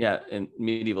 Yeah, in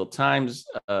medieval times,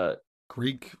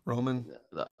 Greek, Roman,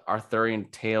 the Arthurian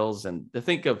tales, and to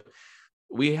think of.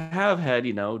 We have had,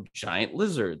 giant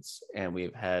lizards, and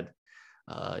we've had,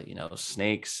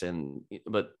 snakes,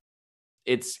 but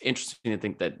it's interesting to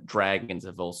think that dragons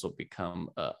have also become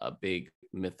a big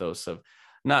mythos of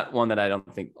not one that I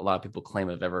don't think a lot of people claim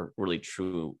have ever really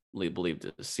truly believed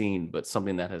to have seen, but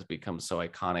something that has become so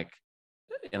iconic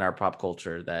in our pop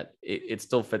culture that it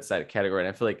still fits that category. And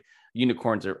I feel like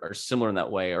unicorns are similar in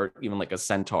that way, or even like a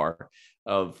centaur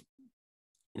of,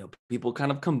 people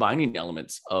kind of combining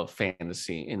elements of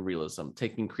fantasy and realism,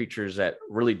 taking creatures that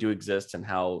really do exist and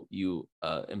how you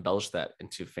embellish that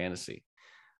into fantasy.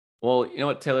 Well, you know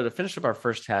what, Taylor, to finish up our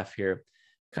first half here,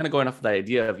 kind of going off of that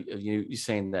idea of you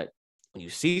saying that when you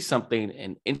see something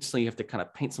and instantly you have to kind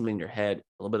of paint something in your head,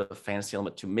 a little bit of a fantasy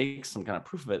element to make some kind of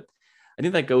proof of it. I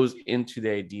think that goes into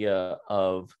the idea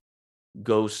of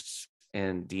ghosts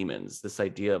and demons, this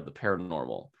idea of the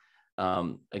paranormal.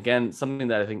 Again, something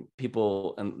that I think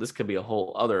people, and this could be a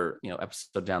whole other,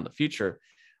 episode down the future,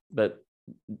 but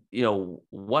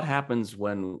what happens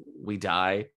when we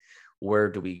die? Where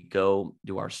do we go?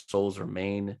 Do our souls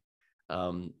remain?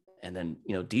 And then,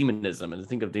 demonism, and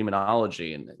think of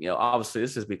demonology. And, obviously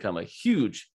this has become a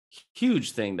huge,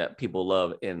 huge thing that people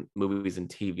love in movies and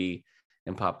TV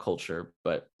and pop culture.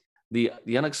 But the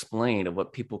unexplained of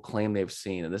what people claim they've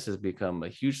seen, and this has become a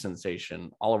huge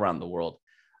sensation all around the world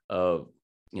of,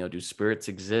 do spirits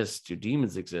exist? Do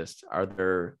demons exist?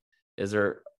 Is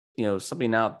there,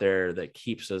 something out there that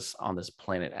keeps us on this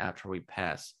planet after we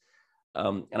pass?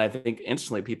 And I think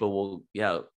instantly people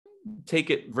will, take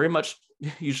it very much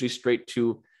usually straight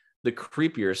to the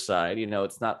creepier side.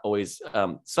 It's not always,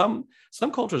 some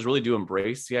cultures really do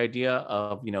embrace the idea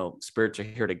of, spirits are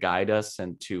here to guide us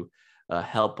and to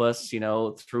help us,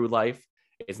 through life.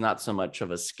 It's not so much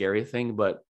of a scary thing,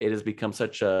 but it has become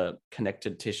such a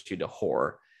connected tissue to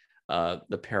horror,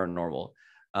 the paranormal.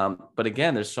 But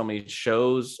again, there's so many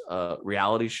shows,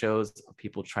 reality shows of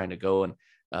people trying to go and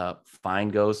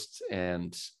find ghosts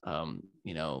and,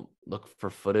 look for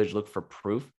footage, look for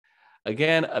proof.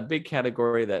 Again, a big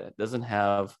category that doesn't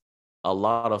have a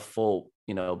lot of full,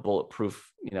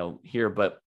 bulletproof, here,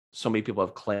 but so many people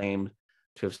have claimed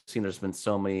to have seen. There's been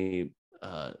so many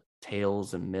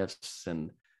tales and myths,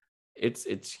 and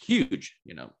it's huge.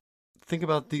 Think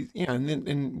about the,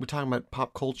 and we're talking about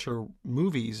pop culture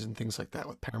movies and things like that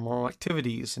with paranormal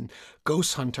activities and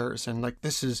ghost hunters, and like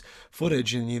this is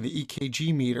footage and the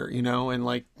EKG meter, and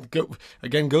like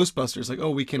again Ghostbusters, like, oh,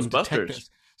 we can detect this.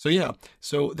 So yeah,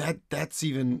 so that's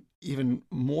even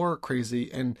more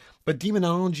crazy. And but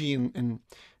demonology and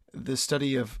the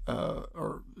study of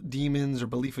or demons or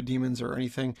belief of demons or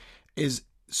anything is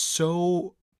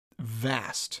so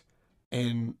vast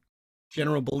and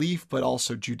general belief, but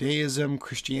also Judaism,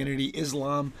 Christianity,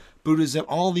 Islam, Buddhism,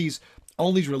 all these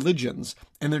religions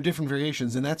and their different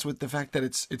variations. And that's with the fact that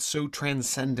it's so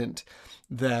transcendent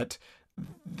that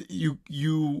you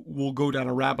will go down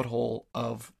a rabbit hole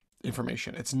of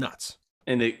information. It's nuts.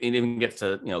 And it even gets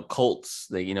to, cults.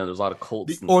 There's a lot of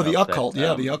cults or the occult.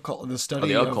 The occult, the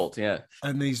study of the occult,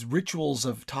 and these rituals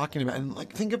of talking about, and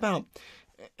like think about,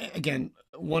 again,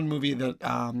 one movie that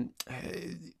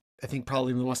I think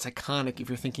probably the most iconic, if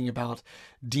you're thinking about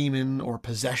demon or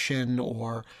possession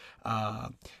or,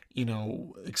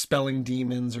 expelling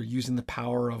demons or using the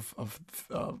power of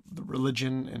the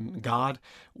religion and God,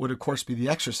 would of course be The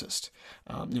Exorcist.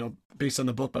 Based on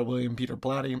the book by William Peter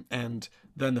Blatty, and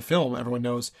then the film, everyone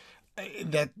knows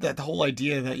that the whole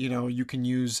idea that you can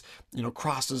use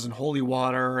crosses and holy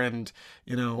water, and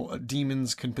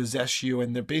demons can possess you,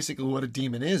 and they're basically, what a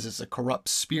demon is a corrupt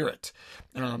spirit,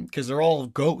 because they're all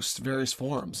ghosts, various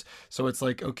forms. So it's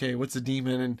like, okay, what's a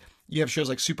demon? And you have shows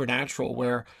like Supernatural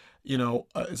where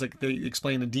it's like they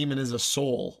explain a demon is a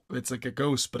soul. It's like a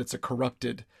ghost, but it's a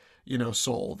corrupted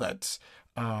soul that's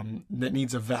that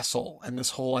needs a vessel, and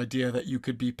this whole idea that you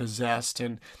could be possessed.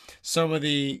 And some of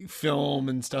the film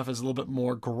and stuff is a little bit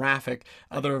more graphic.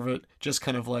 Other of it just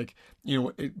kind of like,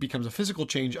 it becomes a physical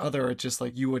change. Other, it's just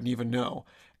like you wouldn't even know.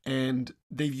 And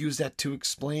they've used that to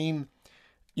explain,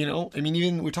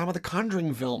 even we're talking about the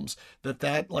Conjuring films,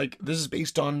 that like this is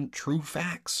based on true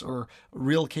facts or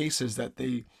real cases that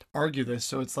they argue this.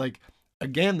 So it's like,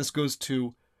 again, this goes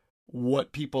to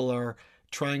what people are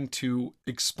trying to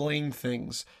explain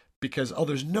things, because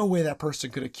there's no way that person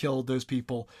could have killed those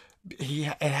people. It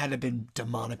had to have been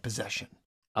demonic possession.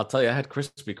 I'll tell you, I had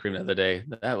Krispy Kreme the other day.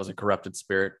 That was a corrupted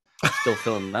spirit. Still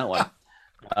feeling that one.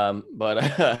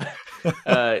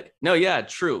 No, yeah,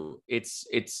 true. It's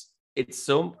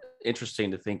so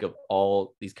interesting to think of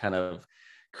all these kind of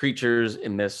creatures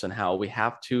and myths, and how we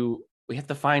have to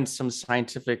find some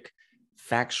scientific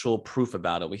factual proof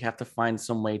about it. We have to find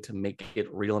some way to make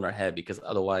it real in our head, because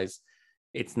otherwise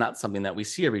it's not something that we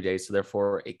see every day. So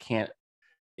therefore it can't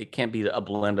be a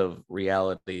blend of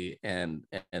reality and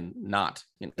not.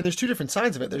 And there's two different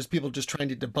sides of it. There's people just trying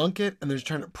to debunk it, and there's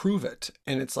trying to prove it.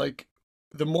 And it's like,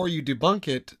 the more you debunk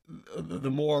it,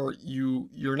 the more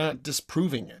you're not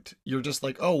disproving it. You're just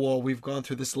like, oh, well, we've gone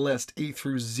through this list A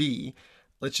through Z.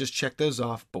 Let's just check those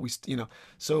off. But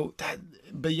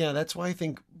but yeah, that's why I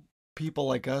think people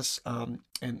like us,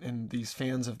 and these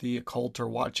fans of the occult are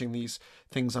watching these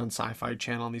things on Sci-Fi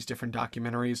Channel and these different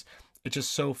documentaries. It's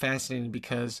just so fascinating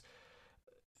because,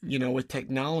 with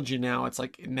technology now, it's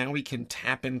like now we can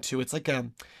tap into, it's like talk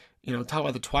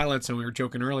about the Twilight Zone, we were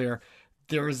joking earlier.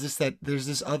 There's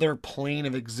this other plane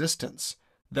of existence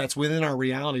that's within our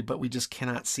reality, but we just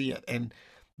cannot see it.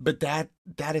 But that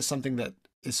is something that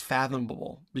is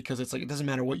fathomable, because it's like it doesn't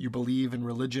matter what you believe in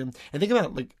religion. And think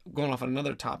about, like, going off on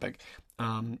another topic,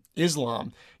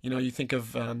 Islam. You think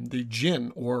of the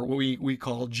jinn, or what we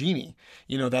call genie.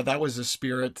 That was a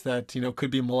spirit that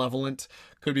could be malevolent,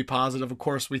 could be positive. Of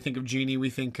course, we think of genie, we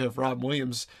think of Rob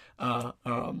Williams,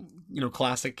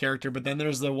 classic character. But then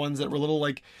there's the ones that were little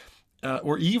like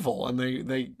were evil, and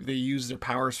they use their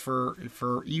powers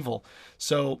for evil.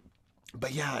 So,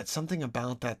 but yeah, it's something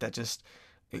about that just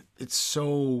it's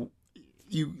so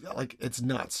it's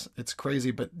nuts, it's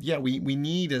crazy. But yeah, we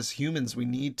need, as humans, we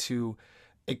need to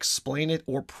explain it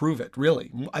or prove it.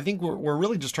 Really, I think we're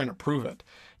really just trying to prove it.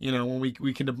 When we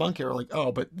can debunk it, we're like,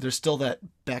 oh, but there's still that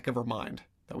back of our mind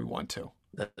that we want to.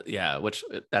 Yeah, which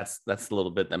that's a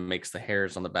little bit that makes the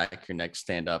hairs on the back of your neck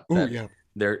stand up. Oh yeah.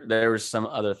 There's some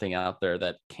other thing out there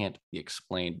that can't be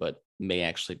explained, but may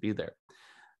actually be there.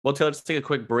 Well, Taylor, let's take a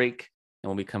quick break. And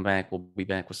when we come back, we'll be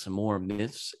back with some more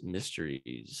myths,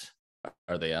 mysteries.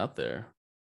 Are they out there?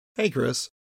 Hey, Chris.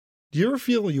 Do you ever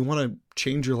feel you want to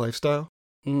change your lifestyle?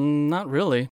 Not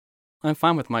really. I'm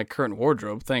fine with my current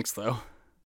wardrobe, thanks, though.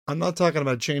 I'm not talking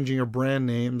about changing your brand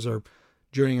names or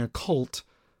joining a cult.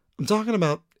 I'm talking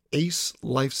about Ace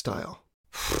Lifestyle.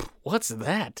 What's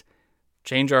that?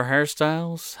 Change our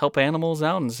hairstyles, help animals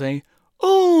out, and say,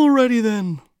 alrighty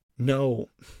then. No,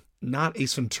 not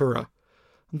Ace Ventura.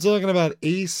 I'm talking about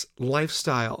Ace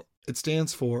Lifestyle. It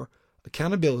stands for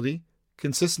accountability,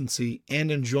 consistency,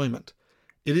 and enjoyment.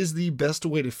 It is the best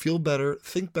way to feel better,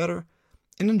 think better,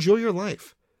 and enjoy your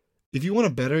life. If you want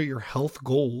to better your health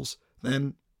goals,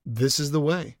 then this is the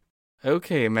way.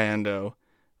 Okay, Mando.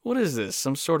 What is this,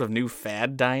 some sort of new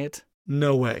fad diet?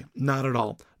 No way, not at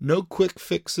all. No quick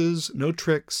fixes, no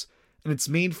tricks, and it's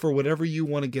made for whatever you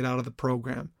want to get out of the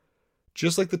program.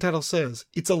 Just like the title says,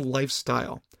 it's a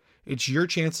lifestyle. It's your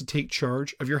chance to take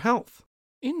charge of your health.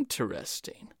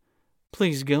 Interesting.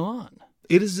 Please go on.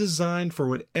 It is designed for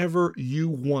whatever you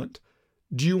want.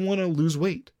 Do you want to lose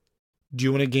weight? Do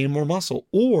you want to gain more muscle?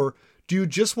 Or do you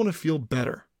just want to feel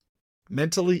better,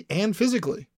 mentally and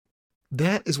physically?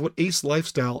 That is what Ace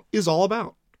Lifestyle is all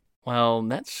about. Well,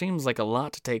 that seems like a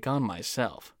lot to take on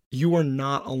myself. You are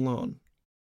not alone.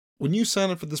 When you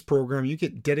sign up for this program, you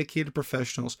get dedicated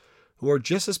professionals who are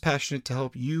just as passionate to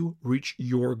help you reach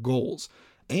your goals.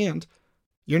 And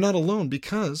you're not alone,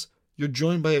 because you're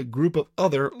joined by a group of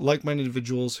other like-minded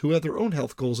individuals who have their own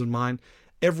health goals in mind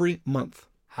every month.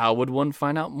 How would one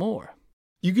find out more?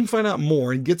 You can find out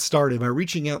more and get started by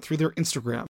reaching out through their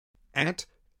Instagram at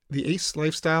the Ace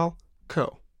Lifestyle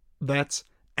Co. That's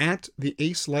at the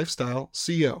Ace Lifestyle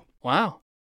CO. Wow.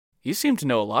 You seem to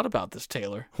know a lot about this,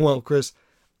 Taylor. Well, Chris,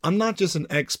 I'm not just an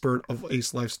expert of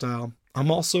Ace Lifestyle.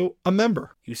 I'm also a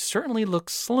member. You certainly look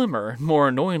slimmer and more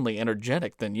annoyingly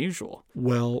energetic than usual.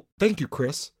 Well, thank you,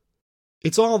 Chris.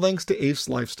 It's all thanks to Ace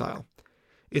Lifestyle.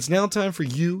 It's now time for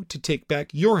you to take back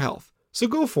your health. So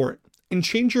go for it and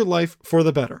change your life for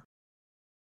the better.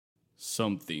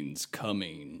 Something's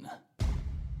coming.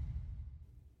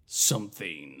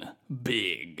 Something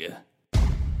big.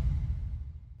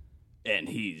 And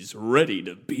he's ready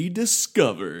to be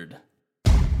discovered.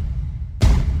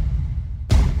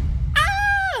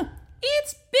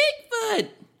 It's Bigfoot!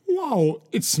 Wow,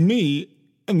 it's me,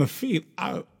 and my feet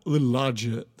are a little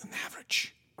larger than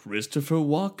average. Christopher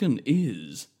Walken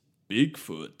is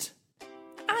Bigfoot.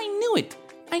 I knew it!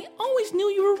 I always knew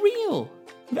you were real!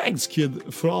 Thanks,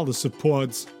 kid, for all the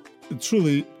support. It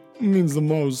truly means the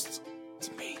most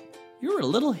to me. You're a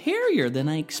little hairier than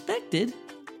I expected.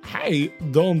 Hey,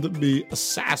 don't be a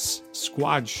sass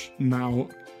squatch now.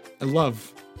 I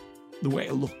love the way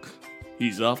I look.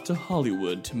 He's off to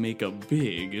Hollywood to make a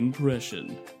big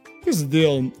impression. Here's the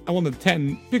deal. I want a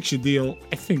 10-picture deal.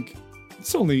 I think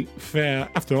it's only fair.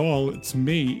 After all, it's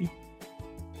me.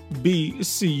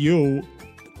 BCU,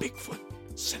 the Bigfoot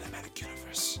Cinematic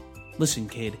Universe. Listen,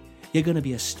 kid, you're gonna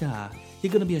be a star.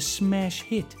 You're gonna be a smash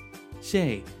hit.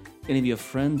 Say, any of your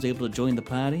friends able to join the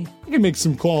party? I can make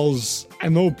some calls. I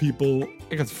know people.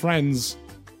 I got friends.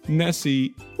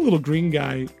 Nessie, little green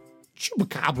guy,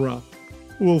 Chupacabra,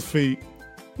 Wolfie.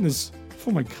 And this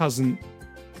for my cousin.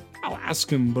 I'll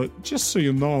ask him, but just so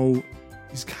you know,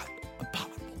 he's got a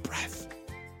powerful breath.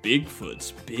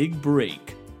 Bigfoot's big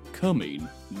break, coming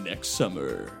next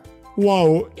summer.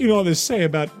 Whoa, you know what they say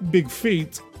about big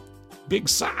feet, big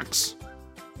socks.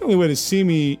 The only way to see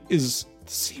me is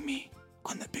to see me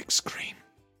on the big screen.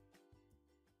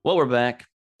 Well, we're back.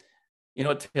 You know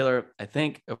what, Taylor? I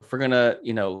think if we're gonna,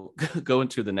 go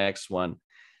into the next one,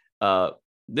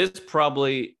 this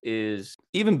probably is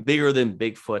even bigger than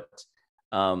Bigfoot,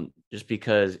 just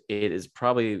because it's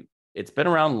been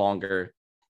around longer.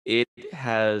 It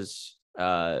has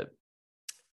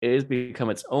it has become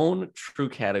its own true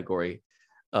category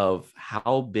of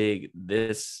how big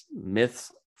this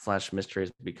myth slash mystery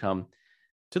has become,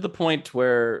 to the point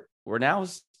where we're now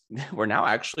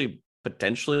actually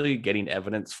potentially getting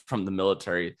evidence from the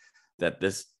military that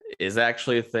this is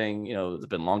actually a thing. There's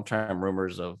been long-term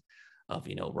rumors of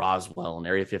Roswell and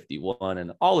Area 51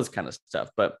 and all this kind of stuff.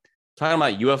 But talking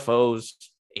about UFOs,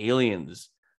 aliens,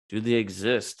 do they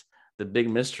exist? The big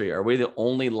mystery: are we the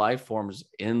only life forms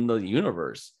in the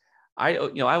universe? I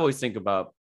always think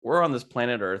about, we're on this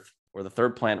planet Earth. We're the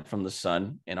third planet from the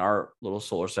sun in our little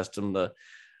solar system, the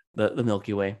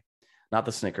Milky Way, not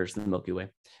the Snickers, the Milky Way.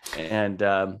 And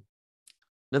to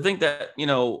think that,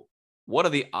 what are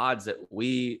the odds that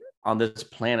we on this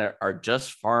planet are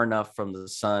just far enough from the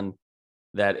sun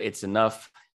that it's enough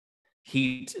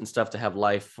heat and stuff to have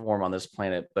life form on this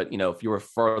planet. But, if you were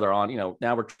further on,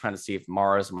 now we're trying to see if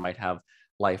Mars might have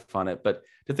life on it. But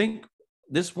to think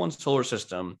this one solar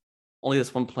system, only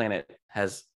this one planet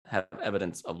have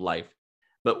evidence of life,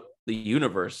 but the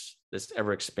universe, this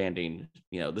ever expanding,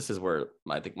 this is where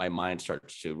I think my mind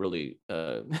starts to really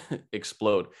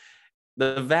explode.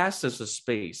 The vastness of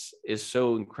space is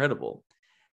so incredible.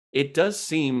 It does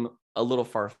seem a little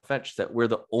far-fetched that we're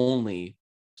the only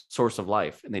source of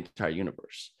life in the entire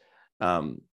universe.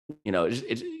 And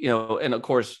of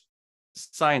course,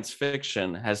 science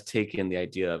fiction has taken the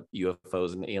idea of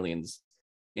UFOs and aliens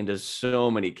into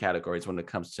so many categories when it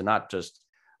comes to not just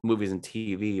movies and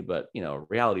TV, but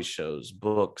reality shows,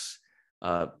 books,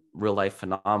 real life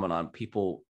phenomenon,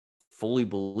 people fully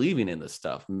believing in this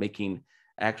stuff, making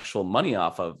actual money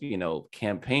off of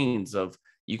campaigns of,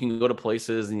 you can go to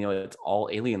places and it's all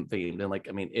alien themed.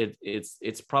 And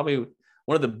it's probably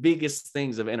one of the biggest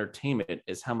things of entertainment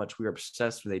is how much we're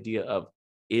obsessed with the idea of,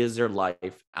 is there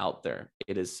life out there?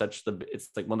 It's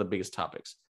like one of the biggest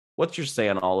topics. What's your say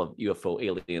on all of UFO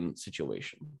alien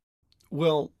situation?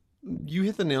 Well, you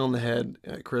hit the nail on the head,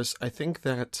 Chris. I think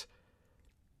that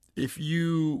if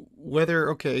you're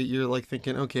like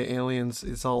thinking, okay, aliens,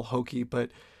 it's all hokey, but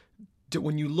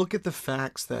when you look at the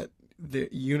facts that the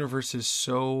universe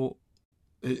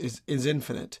is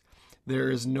infinite,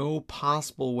 there is no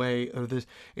possible way of this.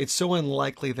 It's so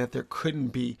unlikely that there couldn't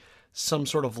be some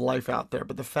sort of life out there.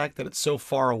 But the fact that it's so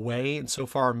far away and so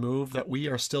far removed that we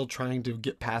are still trying to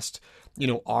get past,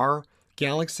 our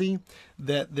galaxy,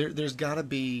 that there's got to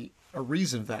be a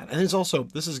reason for that. And it's also,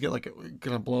 this is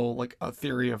gonna blow like a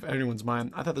theory of anyone's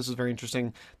mind. I thought this was very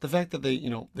interesting. The fact that they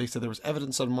said there was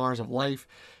evidence on Mars of life.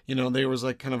 There was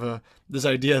like kind of this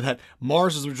idea that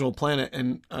Mars is the original planet,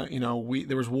 and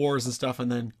there was wars and stuff,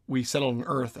 and then we settled on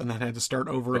Earth, and then had to start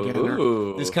over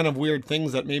again. These kind of weird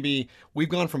things that maybe we've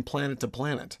gone from planet to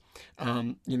planet.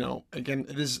 Again,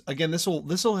 this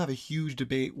will have a huge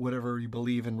debate, whatever you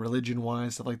believe in religion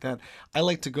wise, stuff like that. I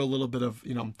like to go a little bit of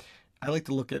I like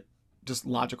to look at just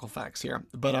logical facts here.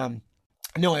 But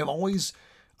no, I've always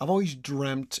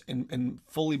dreamt and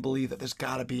fully believe that there's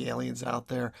got to be aliens out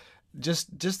there.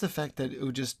 Just the fact that it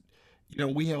would just,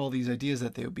 we have all these ideas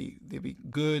that they'd be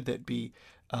good, they'd be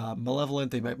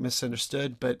malevolent, they might be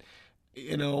misunderstood, but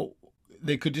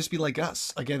they could just be like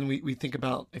us. Again, we think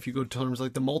about, if you go to terms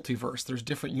like the multiverse, there's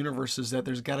different universes, that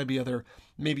there's got to be other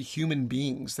maybe human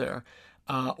beings there,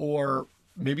 or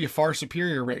maybe a far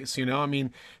superior race.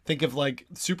 Think of like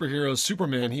superheroes.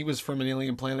 Superman, he was from an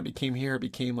alien planet,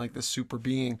 became like this super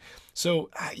being. So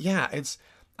yeah,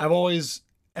 I've always,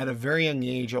 at a very young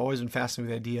age, always been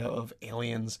fascinated with the idea of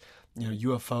aliens,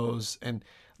 UFOs. And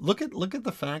look at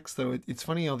the facts, though. It's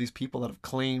funny how these people that have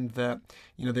claimed that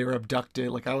they were abducted.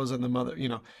 Like, I was in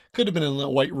the could have been in a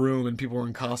white room and people were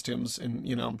in costumes and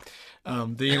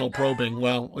the anal probing.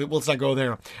 Well, let's not go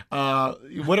there.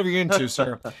 Whatever you're into,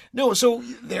 sir. No, so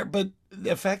there. But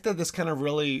the fact that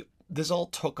this all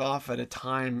took off at a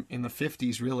time in the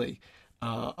 50s, really.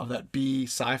 Of that B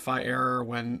sci-fi era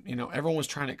when everyone was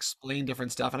trying to explain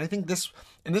different stuff, and I think this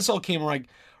all came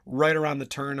right around the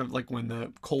turn of like when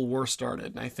the Cold War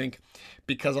started, and I think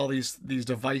because all these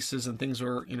devices and things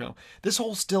were this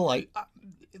whole still and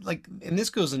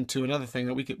this goes into another thing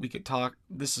that we could talk.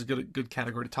 This is a good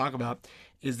category to talk about,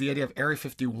 is the idea of Area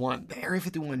 51. The Area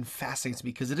 51 fascinates me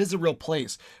because it is a real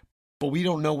place, but we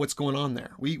don't know what's going on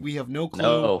there. We have no clue.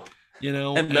 No.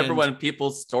 And remember when people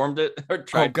stormed it or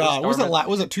tried? Oh God,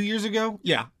 was it 2 years ago?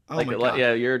 Yeah. Oh my God.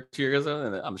 Yeah, 2 years ago,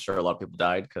 and I'm sure a lot of people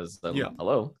died because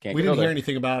hello, we didn't hear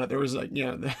anything about it. There was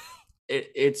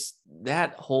it's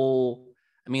that whole.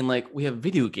 I mean, like, we have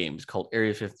video games called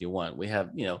Area 51. We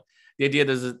have the idea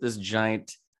there's this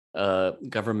giant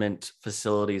government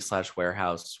facility /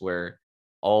 warehouse where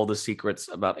all the secrets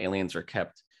about aliens are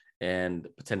kept, and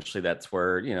potentially that's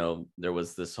where there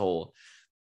was this whole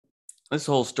this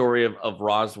whole story of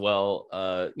Roswell,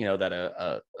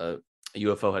 that a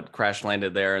UFO had crash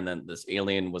landed there, and then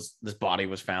this body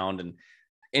was found, and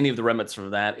any of the remnants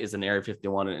from that is in Area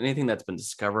 51, and anything that's been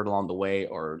discovered along the way,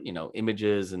 or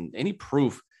images and any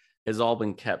proof, has all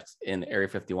been kept in Area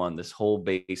 51. This whole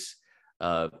base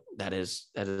that is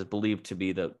believed to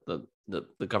be the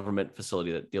government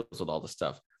facility that deals with all this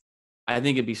stuff. I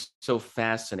think it'd be so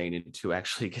fascinating to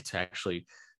actually get to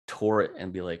tour it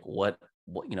and be like, what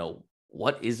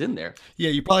is in there? Yeah,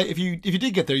 you probably, if you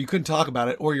did get there, you couldn't talk about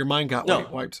it, or your mind got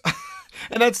wiped.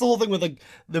 And that's the whole thing with like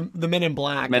the Men in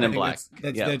Black.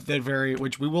 That's very,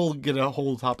 which we will get a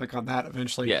whole topic on that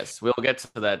eventually. Yes, we'll get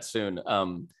to that soon.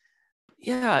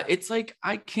 Yeah, it's like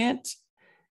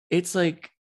it's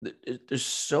like there's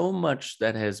so much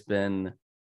that has been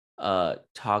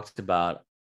talked about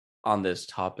on this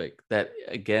topic that,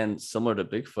 again, similar to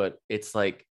Bigfoot, it's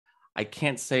like I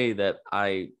can't say that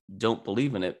I don't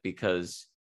believe in it, because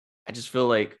I just feel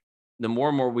like the more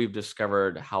and more we've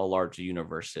discovered how large the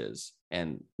universe is,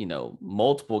 and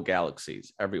multiple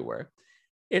galaxies everywhere,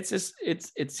 it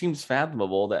seems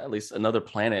fathomable that at least another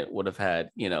planet would have had.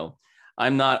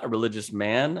 I'm not a religious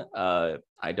man.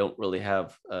 I don't really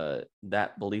have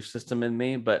that belief system in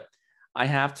me, but I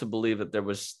have to believe that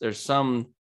there's some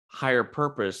higher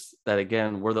purpose, that,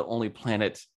 again, we're the only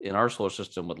planet in our solar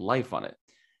system with life on it.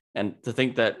 And to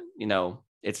think that,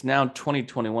 it's now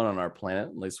 2021 on our planet,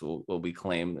 at least what we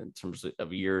claim in terms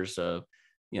of years of,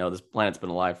 this planet's been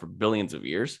alive for billions of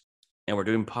years, and we're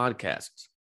doing podcasts.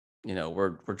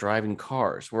 We're driving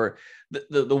cars. We're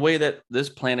the way that this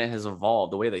planet has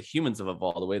evolved, the way that humans have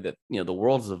evolved, the way that the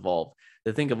world has evolved.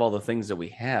 To think of all the things that we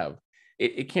have,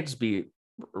 it can't just be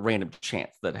random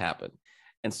chance that happened.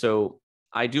 And so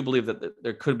I do believe that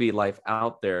there could be life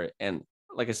out there. And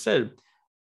like I said,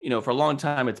 for a long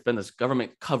time, it's been this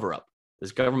government cover up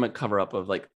of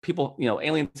like people,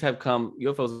 aliens have come,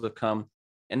 UFOs have come,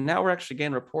 and now we're actually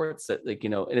getting reports that, like,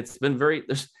 and it's been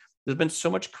there's been so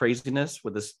much craziness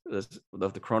with this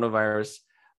of the coronavirus,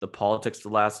 the politics the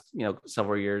last,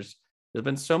 several years. There's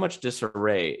been so much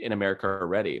disarray in America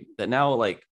already that now,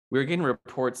 like, we're getting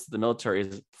reports the military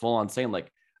is full on saying, like,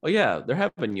 oh yeah, there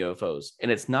have been UFOs, and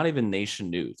it's not even nation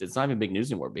news. It's not even big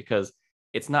news anymore, because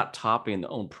it's not topping the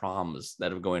own problems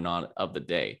that are going on of the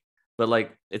day. But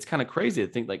like, it's kind of crazy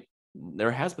to think, like,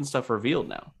 there has been stuff revealed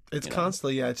now. It's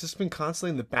constantly, it's just been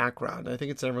constantly in the background. I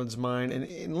think it's everyone's mind.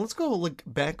 And let's go like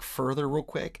back further real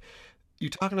quick. You're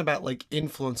talking about like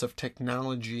influence of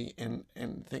technology and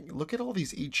look at all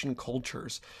these ancient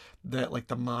cultures that, like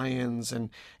the Mayans, and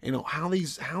how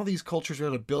these cultures were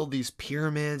able to build these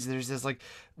pyramids. There's this, like,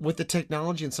 with the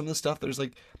technology and some of the stuff, there's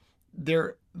like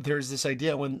there's this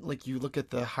idea when, like, you look at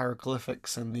the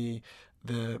hieroglyphics and the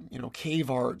cave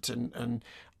art and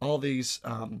all these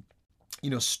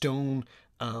stone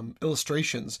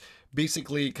illustrations,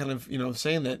 basically kind of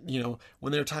saying that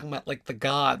when they were talking about like the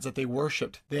gods that they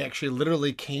worshipped, they actually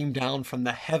literally came down from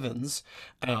the heavens,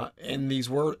 and these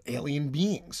were alien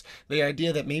beings. The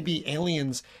idea that maybe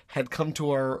aliens had come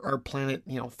to our planet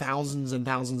thousands and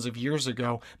thousands of years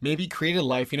ago, maybe created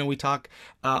life. We talk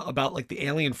about like the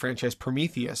Alien franchise.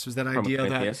 Prometheus was that idea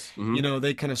that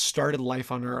they kind of started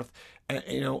life on Earth.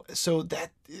 So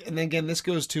that, and again, this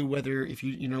goes to whether if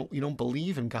you don't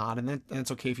believe in God, and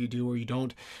that's okay if you do or you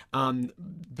don't.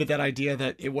 But that idea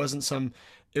that it wasn't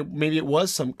maybe it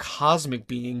was some cosmic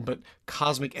being, but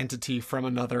cosmic entity from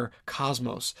another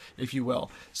cosmos, if you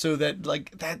will. So that,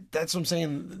 like, that's what I'm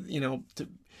saying.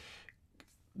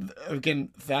 Again,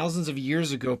 thousands of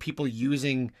years ago, people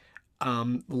using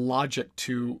logic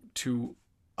to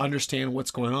understand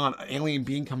what's going on. An alien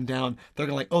being come down, they're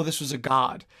gonna like, oh, this was a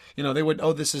god. They would,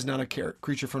 oh, this is not a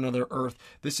creature from another Earth.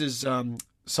 This is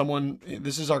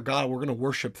this is our god. We're gonna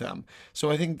worship them.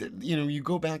 So I think that you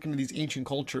go back into these ancient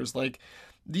cultures, like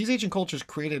these ancient cultures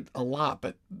created a lot,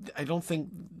 but I don't think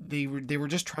they were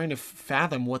just trying to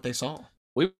fathom what they saw.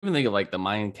 We even think of like the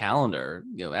Mayan calendar,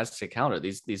 Aztec calendar.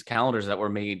 These calendars that were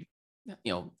made,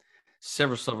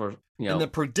 several and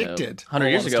that predicted 100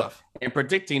 years ago, and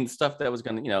predicting stuff that was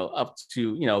going to up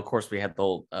to of course we had the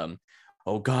whole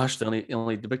oh gosh, they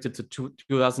only depicted to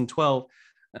 2012,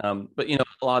 but a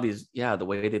lot of these, the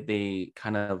way that they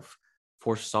kind of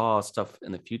foresaw stuff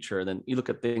in the future. Then you look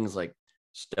at things like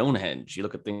Stonehenge, you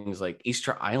look at things like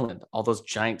Easter Island, all those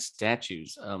giant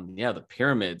statues, the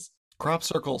pyramids, crop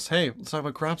circles. Hey, let's talk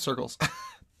about crop circles.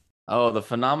 Oh, the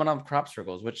phenomenon of crop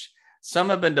circles, which some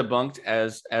have been debunked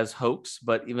as hoax,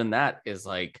 but even that is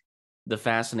like the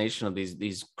fascination of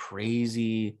these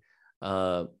crazy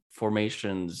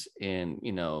formations in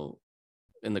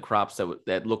in the crops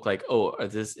that look like, oh,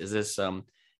 is this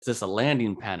Is this a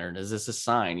landing pattern? Is this a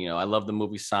sign? I love the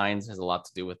movie Signs, has a lot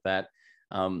to do with that.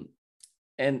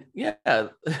 And yeah,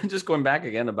 just going back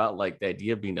again about like the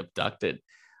idea of being abducted.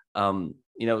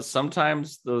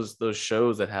 Sometimes those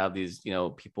shows that have these,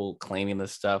 people claiming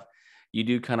this stuff, you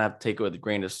do kind of take it with a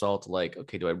grain of salt, like,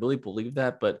 okay, do I really believe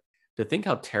that? But to think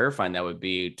how terrifying that would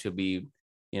be to be,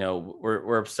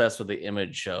 we're obsessed with the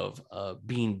image of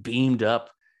being beamed up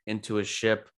into a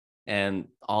ship and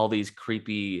all these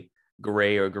creepy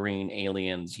gray or green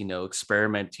aliens,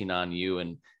 experimenting on you.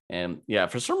 And yeah,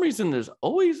 for some reason, there's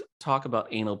always talk about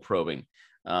anal probing,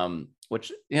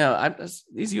 which,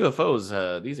 these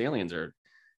UFOs, these aliens are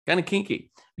kind of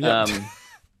kinky, Yeah.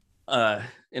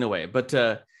 in a way. But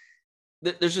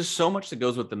there's just so much that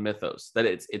goes with the mythos that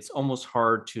it's almost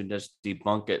hard to just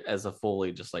debunk it as a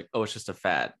fully just like, oh, it's just a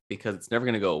fad, because it's never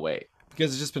going to go away.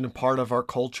 Because it's just been a part of our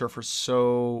culture for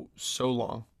so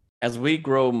long. As we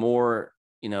grow more,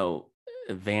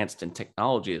 advanced in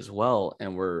technology as well,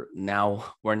 and we're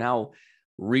now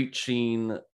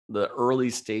reaching the early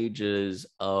stages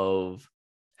of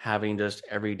having just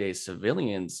everyday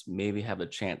civilians maybe have a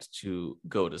chance to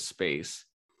go to space.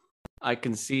 I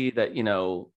can see that,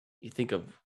 you think of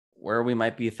where we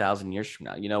might be 1,000 years from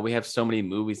now. We have so many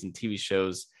movies and TV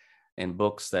shows and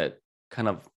books that kind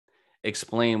of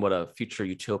explain what a future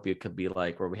utopia could be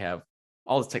like, where we have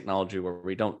all this technology where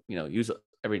we don't, use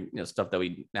every stuff that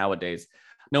we nowadays.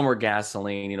 No more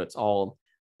gasoline. It's all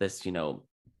this,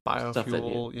 Biofuel, stuff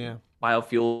that, yeah.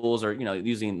 Biofuels, or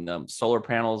using solar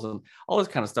panels and all this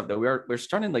kind of stuff that we're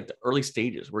starting like the early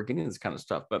stages. We're getting this kind of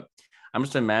stuff, but I'm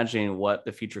just imagining what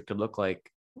the future could look like,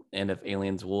 and if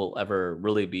aliens will ever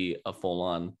really be a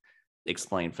full-on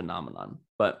explained phenomenon.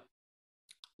 But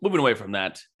moving away from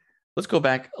that, let's go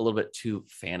back a little bit to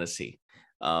fantasy,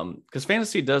 because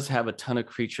fantasy does have a ton of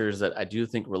creatures that I do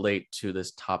think relate to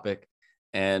this topic.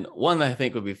 And one that I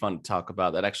think would be fun to talk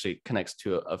about that actually connects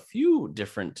to a few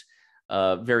different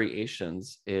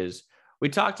variations is, we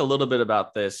talked a little bit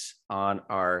about this on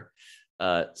our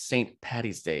St.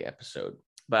 Patty's Day episode,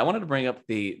 but I wanted to bring up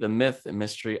the myth and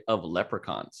mystery of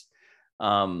leprechauns.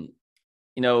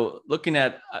 Looking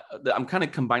at, I'm kind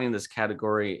of combining this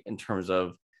category in terms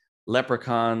of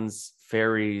leprechauns,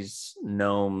 fairies,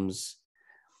 gnomes,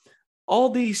 all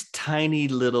these tiny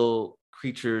little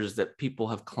creatures that people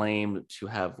have claimed to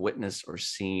have witnessed or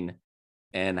seen,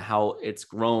 and how it's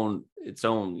grown its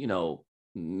own,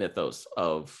 mythos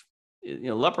of,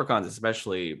 leprechauns,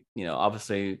 especially,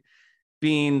 obviously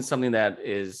being something that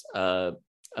is a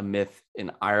myth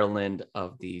in Ireland,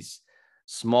 of these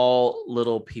small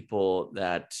little people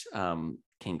that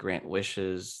can grant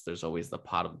wishes. There's always the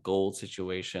pot of gold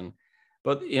situation,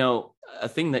 but a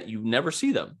thing that you never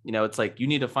see them. It's like you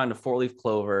need to find a 4-leaf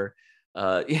clover.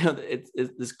 It's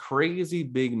this crazy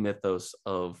big mythos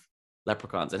of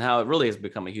leprechauns, and how it really has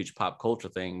become a huge pop culture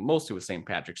thing, mostly with St.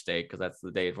 Patrick's Day, because that's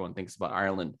the day everyone thinks about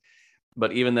Ireland.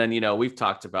 But even then, we've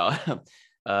talked about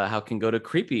how it can go to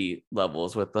creepy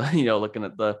levels with the, looking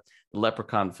at the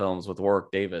leprechaun films with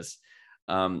Warwick Davis.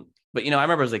 But I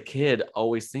remember as a kid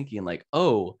always thinking like,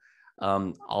 oh,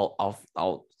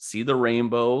 I'll see the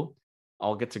rainbow.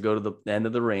 I'll get to go to the end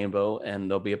of the rainbow, and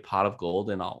there'll be a pot of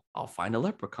gold, and I'll find a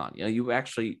leprechaun.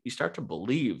 You start to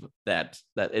believe that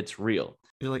it's real.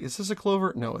 You're like, is this a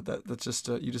clover? No, that's just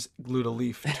you just glued a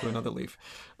leaf to another leaf.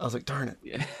 I was like, darn it.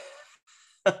 Yeah.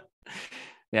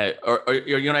 Yeah. Or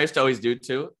I used to always do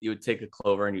too. You would take a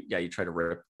clover and you try to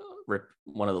rip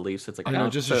one of the leaves. It's like, I know,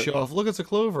 just to show off. Look, it's a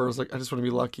clover. I was like, I just want to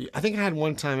be lucky. I think I had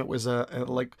one time, it was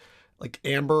like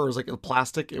amber, or it was like a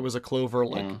plastic. It was a clover,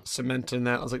 like cement in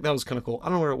that. I was like, that was kind of cool. I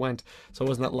don't know where it went, so I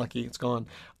wasn't that lucky. It's gone.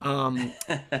 But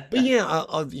yeah,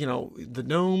 the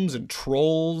gnomes and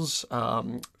trolls,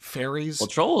 fairies.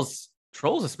 Well,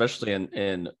 trolls, especially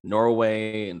in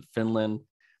Norway and Finland,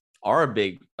 are a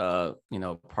big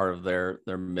part of their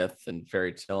myth and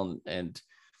fairy tale, and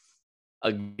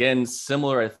again,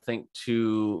 similar, I think,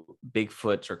 to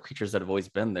Bigfoot or creatures that have always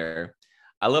been there.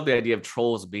 I love the idea of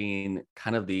trolls being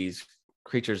kind of these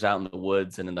creatures out in the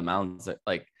woods and in the mountains that,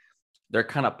 like, they're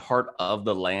kind of part of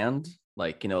the land.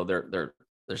 Like, they're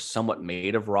somewhat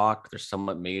made of rock. They're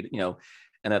somewhat made,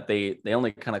 and that they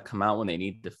only kind of come out when they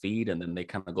need to feed, and then they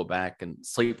kind of go back and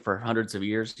sleep for hundreds of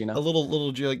years. A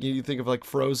little like you think of like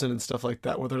Frozen and stuff like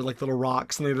that, where they're like little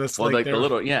rocks and they just like the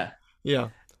little yeah.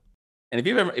 And if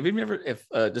you've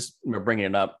ever just bringing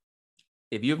it up,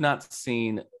 if you've not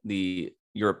seen the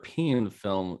European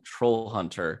film Troll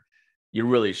Hunter, you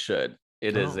really should.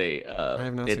 It is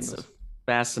it's a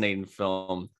fascinating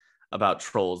film about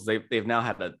trolls. They've now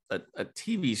had a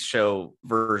TV show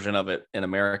version of it in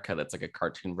America that's like a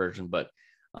cartoon version, but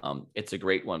it's a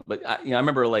great one. But I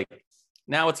remember, like,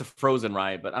 now it's a Frozen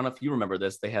ride, but I don't know if you remember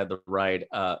this. They had the ride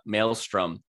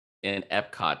Maelstrom in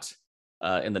Epcot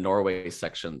in the Norway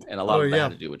section, and a lot of that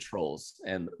had to do with trolls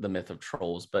and the myth of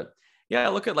trolls. But yeah,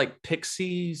 look at like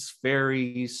pixies,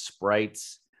 fairies,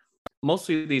 sprites,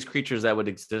 mostly these creatures that would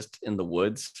exist in the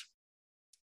woods.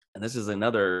 And this is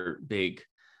another big,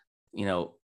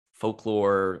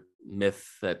 folklore myth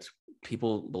that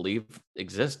people believe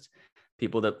exist.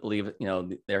 People that believe,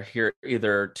 they're here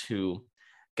either to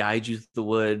guide you through the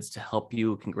woods, to help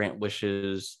you, can grant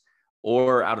wishes,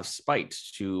 or out of spite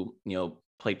to,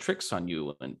 play tricks on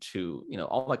you and to,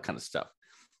 all that kind of stuff.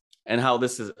 And how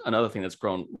this is another thing that's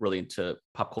grown really into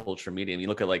pop culture media. And you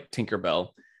look at like Tinkerbell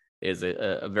is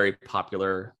a very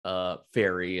popular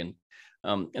fairy, and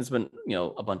it's been,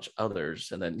 a bunch of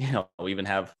others. And then, we even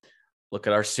have, look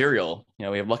at our cereal,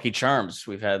 we have Lucky Charms.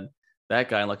 We've had that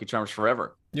guy in Lucky Charms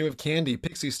forever. You have candy,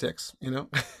 pixie sticks,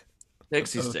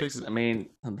 Pixie sticks. I mean,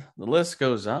 the list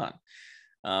goes on.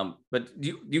 But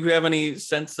do you have any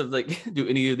sense of like, do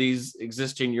any of these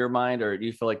exist in your mind, or do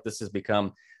you feel like this has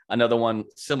become another one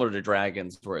similar to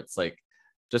Dragons, where it's like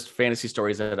just fantasy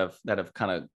stories that have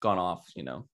kind of gone off,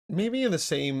 Maybe in the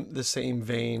same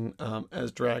vein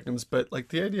as Dragons, but like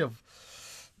the idea of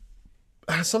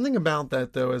something about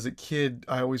that though. As a kid,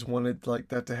 I always wanted like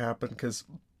that to happen because,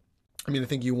 I mean, I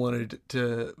think you wanted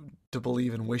to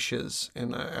believe in wishes,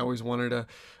 and I always wanted to.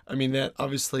 I mean, that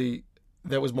obviously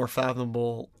that was more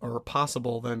fathomable or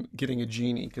possible than getting a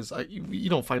genie, because you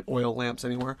don't find oil lamps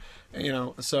anywhere,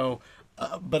 So,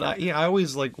 but I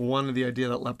always like wanted the idea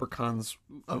that leprechauns,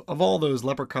 of all those,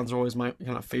 leprechauns are always my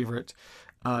kind of favorite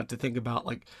to think about.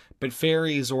 Like, but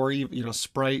fairies or even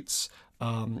sprites.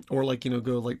 Or like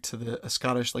go like to the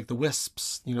Scottish, like the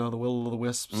wisps, the will o' the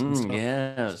wisps and stuff.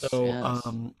 Yes. So yes.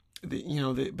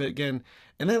 but again,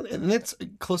 and that's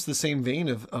close to the same vein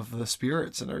of the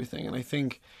spirits and everything. And I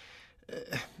think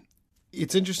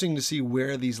it's interesting to see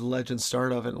where these legends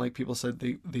start of, and like people said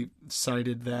they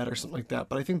cited that or something like that.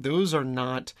 But I think those are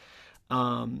not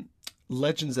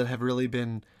legends that have really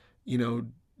been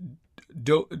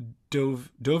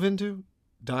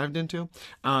dived into,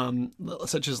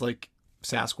 such as like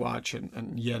Sasquatch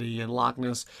and Yeti and Loch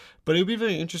Ness. But it would be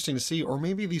very interesting to see, or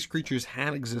maybe these creatures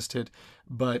had existed,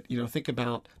 but think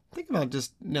about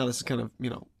just now, this is kind of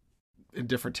in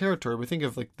different territory, but think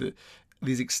of like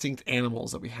these extinct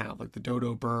animals that we have, like the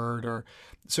dodo bird, or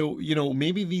so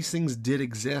maybe these things did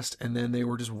exist and then they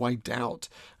were just wiped out.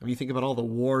 I mean, you think about all the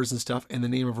wars and stuff in the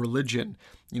name of religion.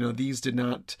 These did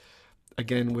not.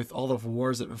 Again, with all the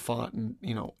wars that have fought in,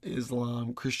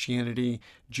 Islam, Christianity,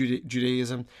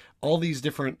 Judaism, all these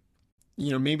different,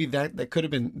 maybe that could have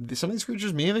been, some of these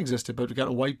creatures may have existed, but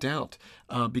got wiped out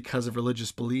because of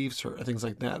religious beliefs or things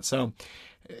like that. So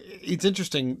it's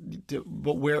interesting,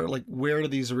 but where do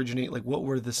these originate? Like, what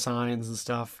were the signs and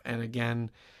stuff? And again,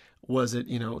 was it,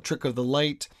 trick of the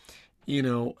light?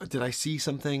 Did I see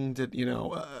something?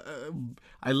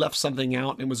 I left something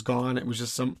out and it was gone. It was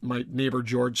just my neighbor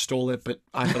George stole it, but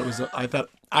I thought it was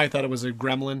I thought it was a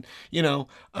gremlin.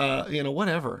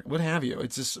 Whatever, what have you.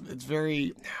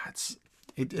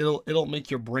 It'll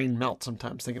make your brain melt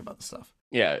sometimes thinking about this stuff.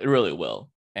 Yeah, it really will.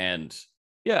 And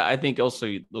yeah, I think also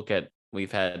you look at,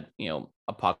 we've had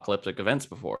apocalyptic events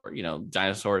before.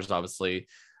 Dinosaurs, obviously,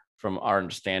 from our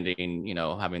understanding,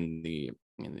 having the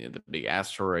big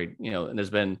asteroid, and there's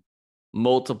been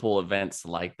multiple events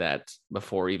like that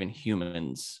before even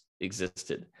humans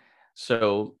existed.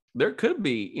 So there could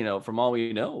be, from all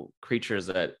we know, creatures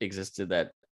that existed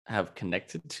that have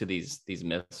connected to these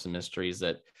myths and mysteries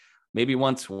that maybe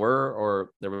once were,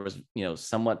 or there was,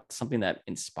 somewhat something that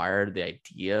inspired the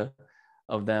idea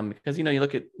of them. Because, you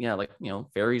look at,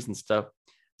 fairies and stuff.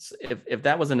 If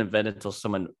that wasn't invented until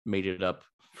someone made it up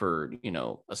for,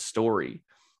 a story,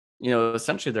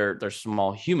 essentially they're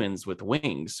small humans with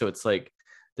wings. So it's like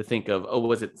to think of,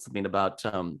 was it something about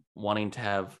wanting to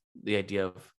have the idea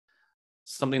of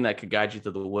something that could guide you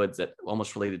through the woods that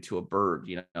almost related to a bird,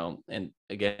 and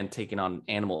again, taking on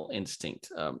animal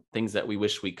instinct, things that we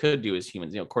wish we could do as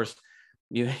humans. Of course,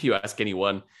 you ask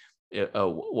anyone,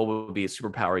 what would be a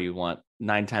superpower you want?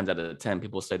 9 times out of 10,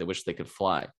 people say they wish they could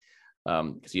fly.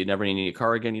 Because you never need a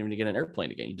car again, you never need to get an airplane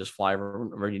again. You just fly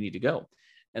wherever you need to go.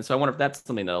 And so I wonder if that's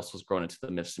something that also has grown into the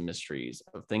myths and mysteries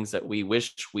of things that we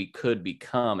wish we could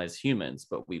become as humans,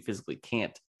 but we physically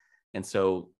can't. And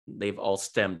so they've all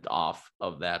stemmed off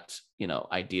of that,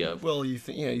 idea of. Well, you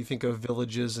think of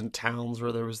villages and towns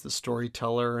where there was the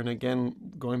storyteller, and again,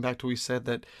 going back to what we said,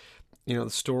 that the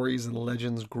stories and the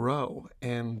legends grow,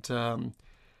 and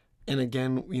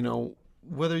again,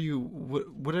 whether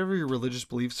whatever your religious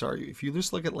beliefs are, if you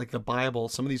just look at like the Bible,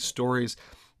 some of these stories,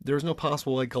 there was no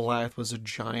possible way Goliath was a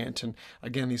giant. And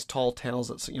again, these tall tales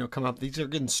that come up, these are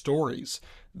again stories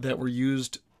that were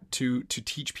used to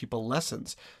teach people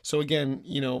lessons. So again,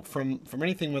 from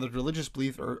anything, whether it's religious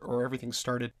belief or everything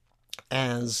started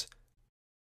as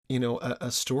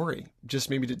a story, just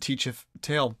maybe to teach a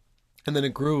tale. And then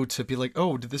it grew to be like,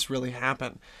 oh, did this really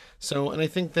happen? So, and I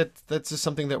think that's just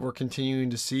something that we're continuing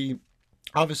to see,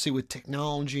 obviously with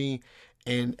technology,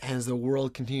 and as the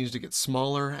world continues to get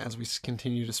smaller, as we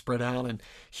continue to spread out and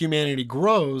humanity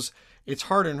grows, it's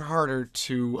harder and harder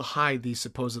to hide these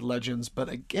supposed legends. But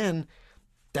again,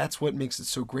 that's what makes it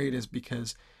so great, is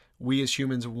because we as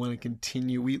humans want to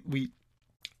continue. We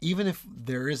even if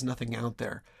there is nothing out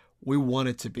there, we want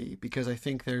it to be, because I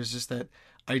think there's just that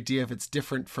idea of it's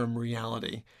different from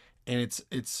reality. And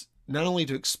it's not only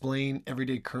to explain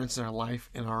everyday occurrences in our life,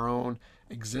 in our own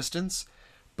existence,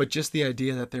 but just the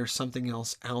idea that there's something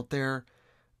else out there.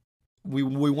 We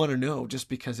want to know, just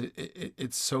because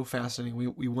it's so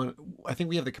fascinating. I think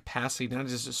we have the capacity, not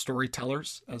just as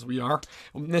storytellers as we are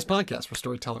in this podcast, we're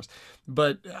storytellers,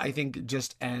 but I think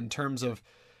just in terms of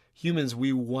humans,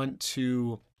 we want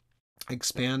to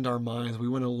expand our minds. We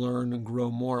want to learn and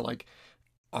grow more. Like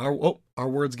our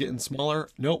world's getting smaller.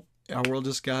 Nope, our world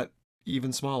just got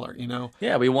even smaller.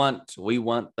 Yeah, we want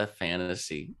the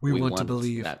fantasy. We want to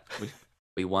believe that.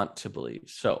 We want to believe.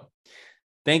 So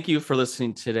thank you for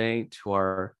listening today to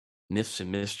our Myths and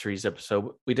Mysteries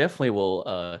episode. We definitely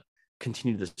will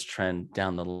continue this trend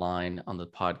down the line on the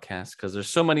podcast, because there's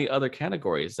so many other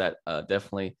categories that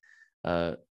definitely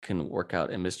can work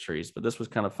out in mysteries. But this was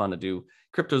kind of fun to do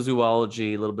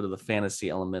cryptozoology, a little bit of the fantasy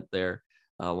element there,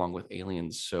 along with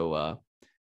aliens. So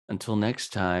until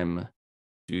next time,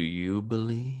 do you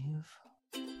believe?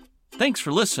 Thanks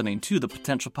for listening to The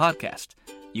Potential Podcast.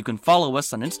 You can follow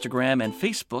us on Instagram and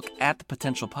Facebook at The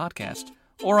Potential Podcast,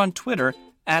 or on Twitter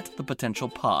at The Potential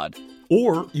Pod.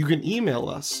 Or you can email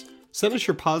us. Send us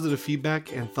your positive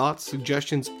feedback and thoughts,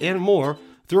 suggestions, and more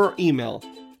through our email,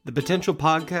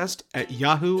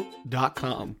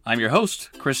 thepotentialpodcast@yahoo.com. I'm your host,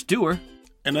 Chris Dewar.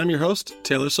 And I'm your host,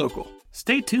 Taylor Sokol.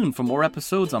 Stay tuned for more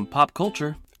episodes on pop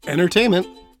culture, entertainment,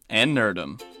 and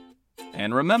nerdom.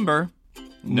 And remember,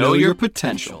 know your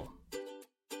potential.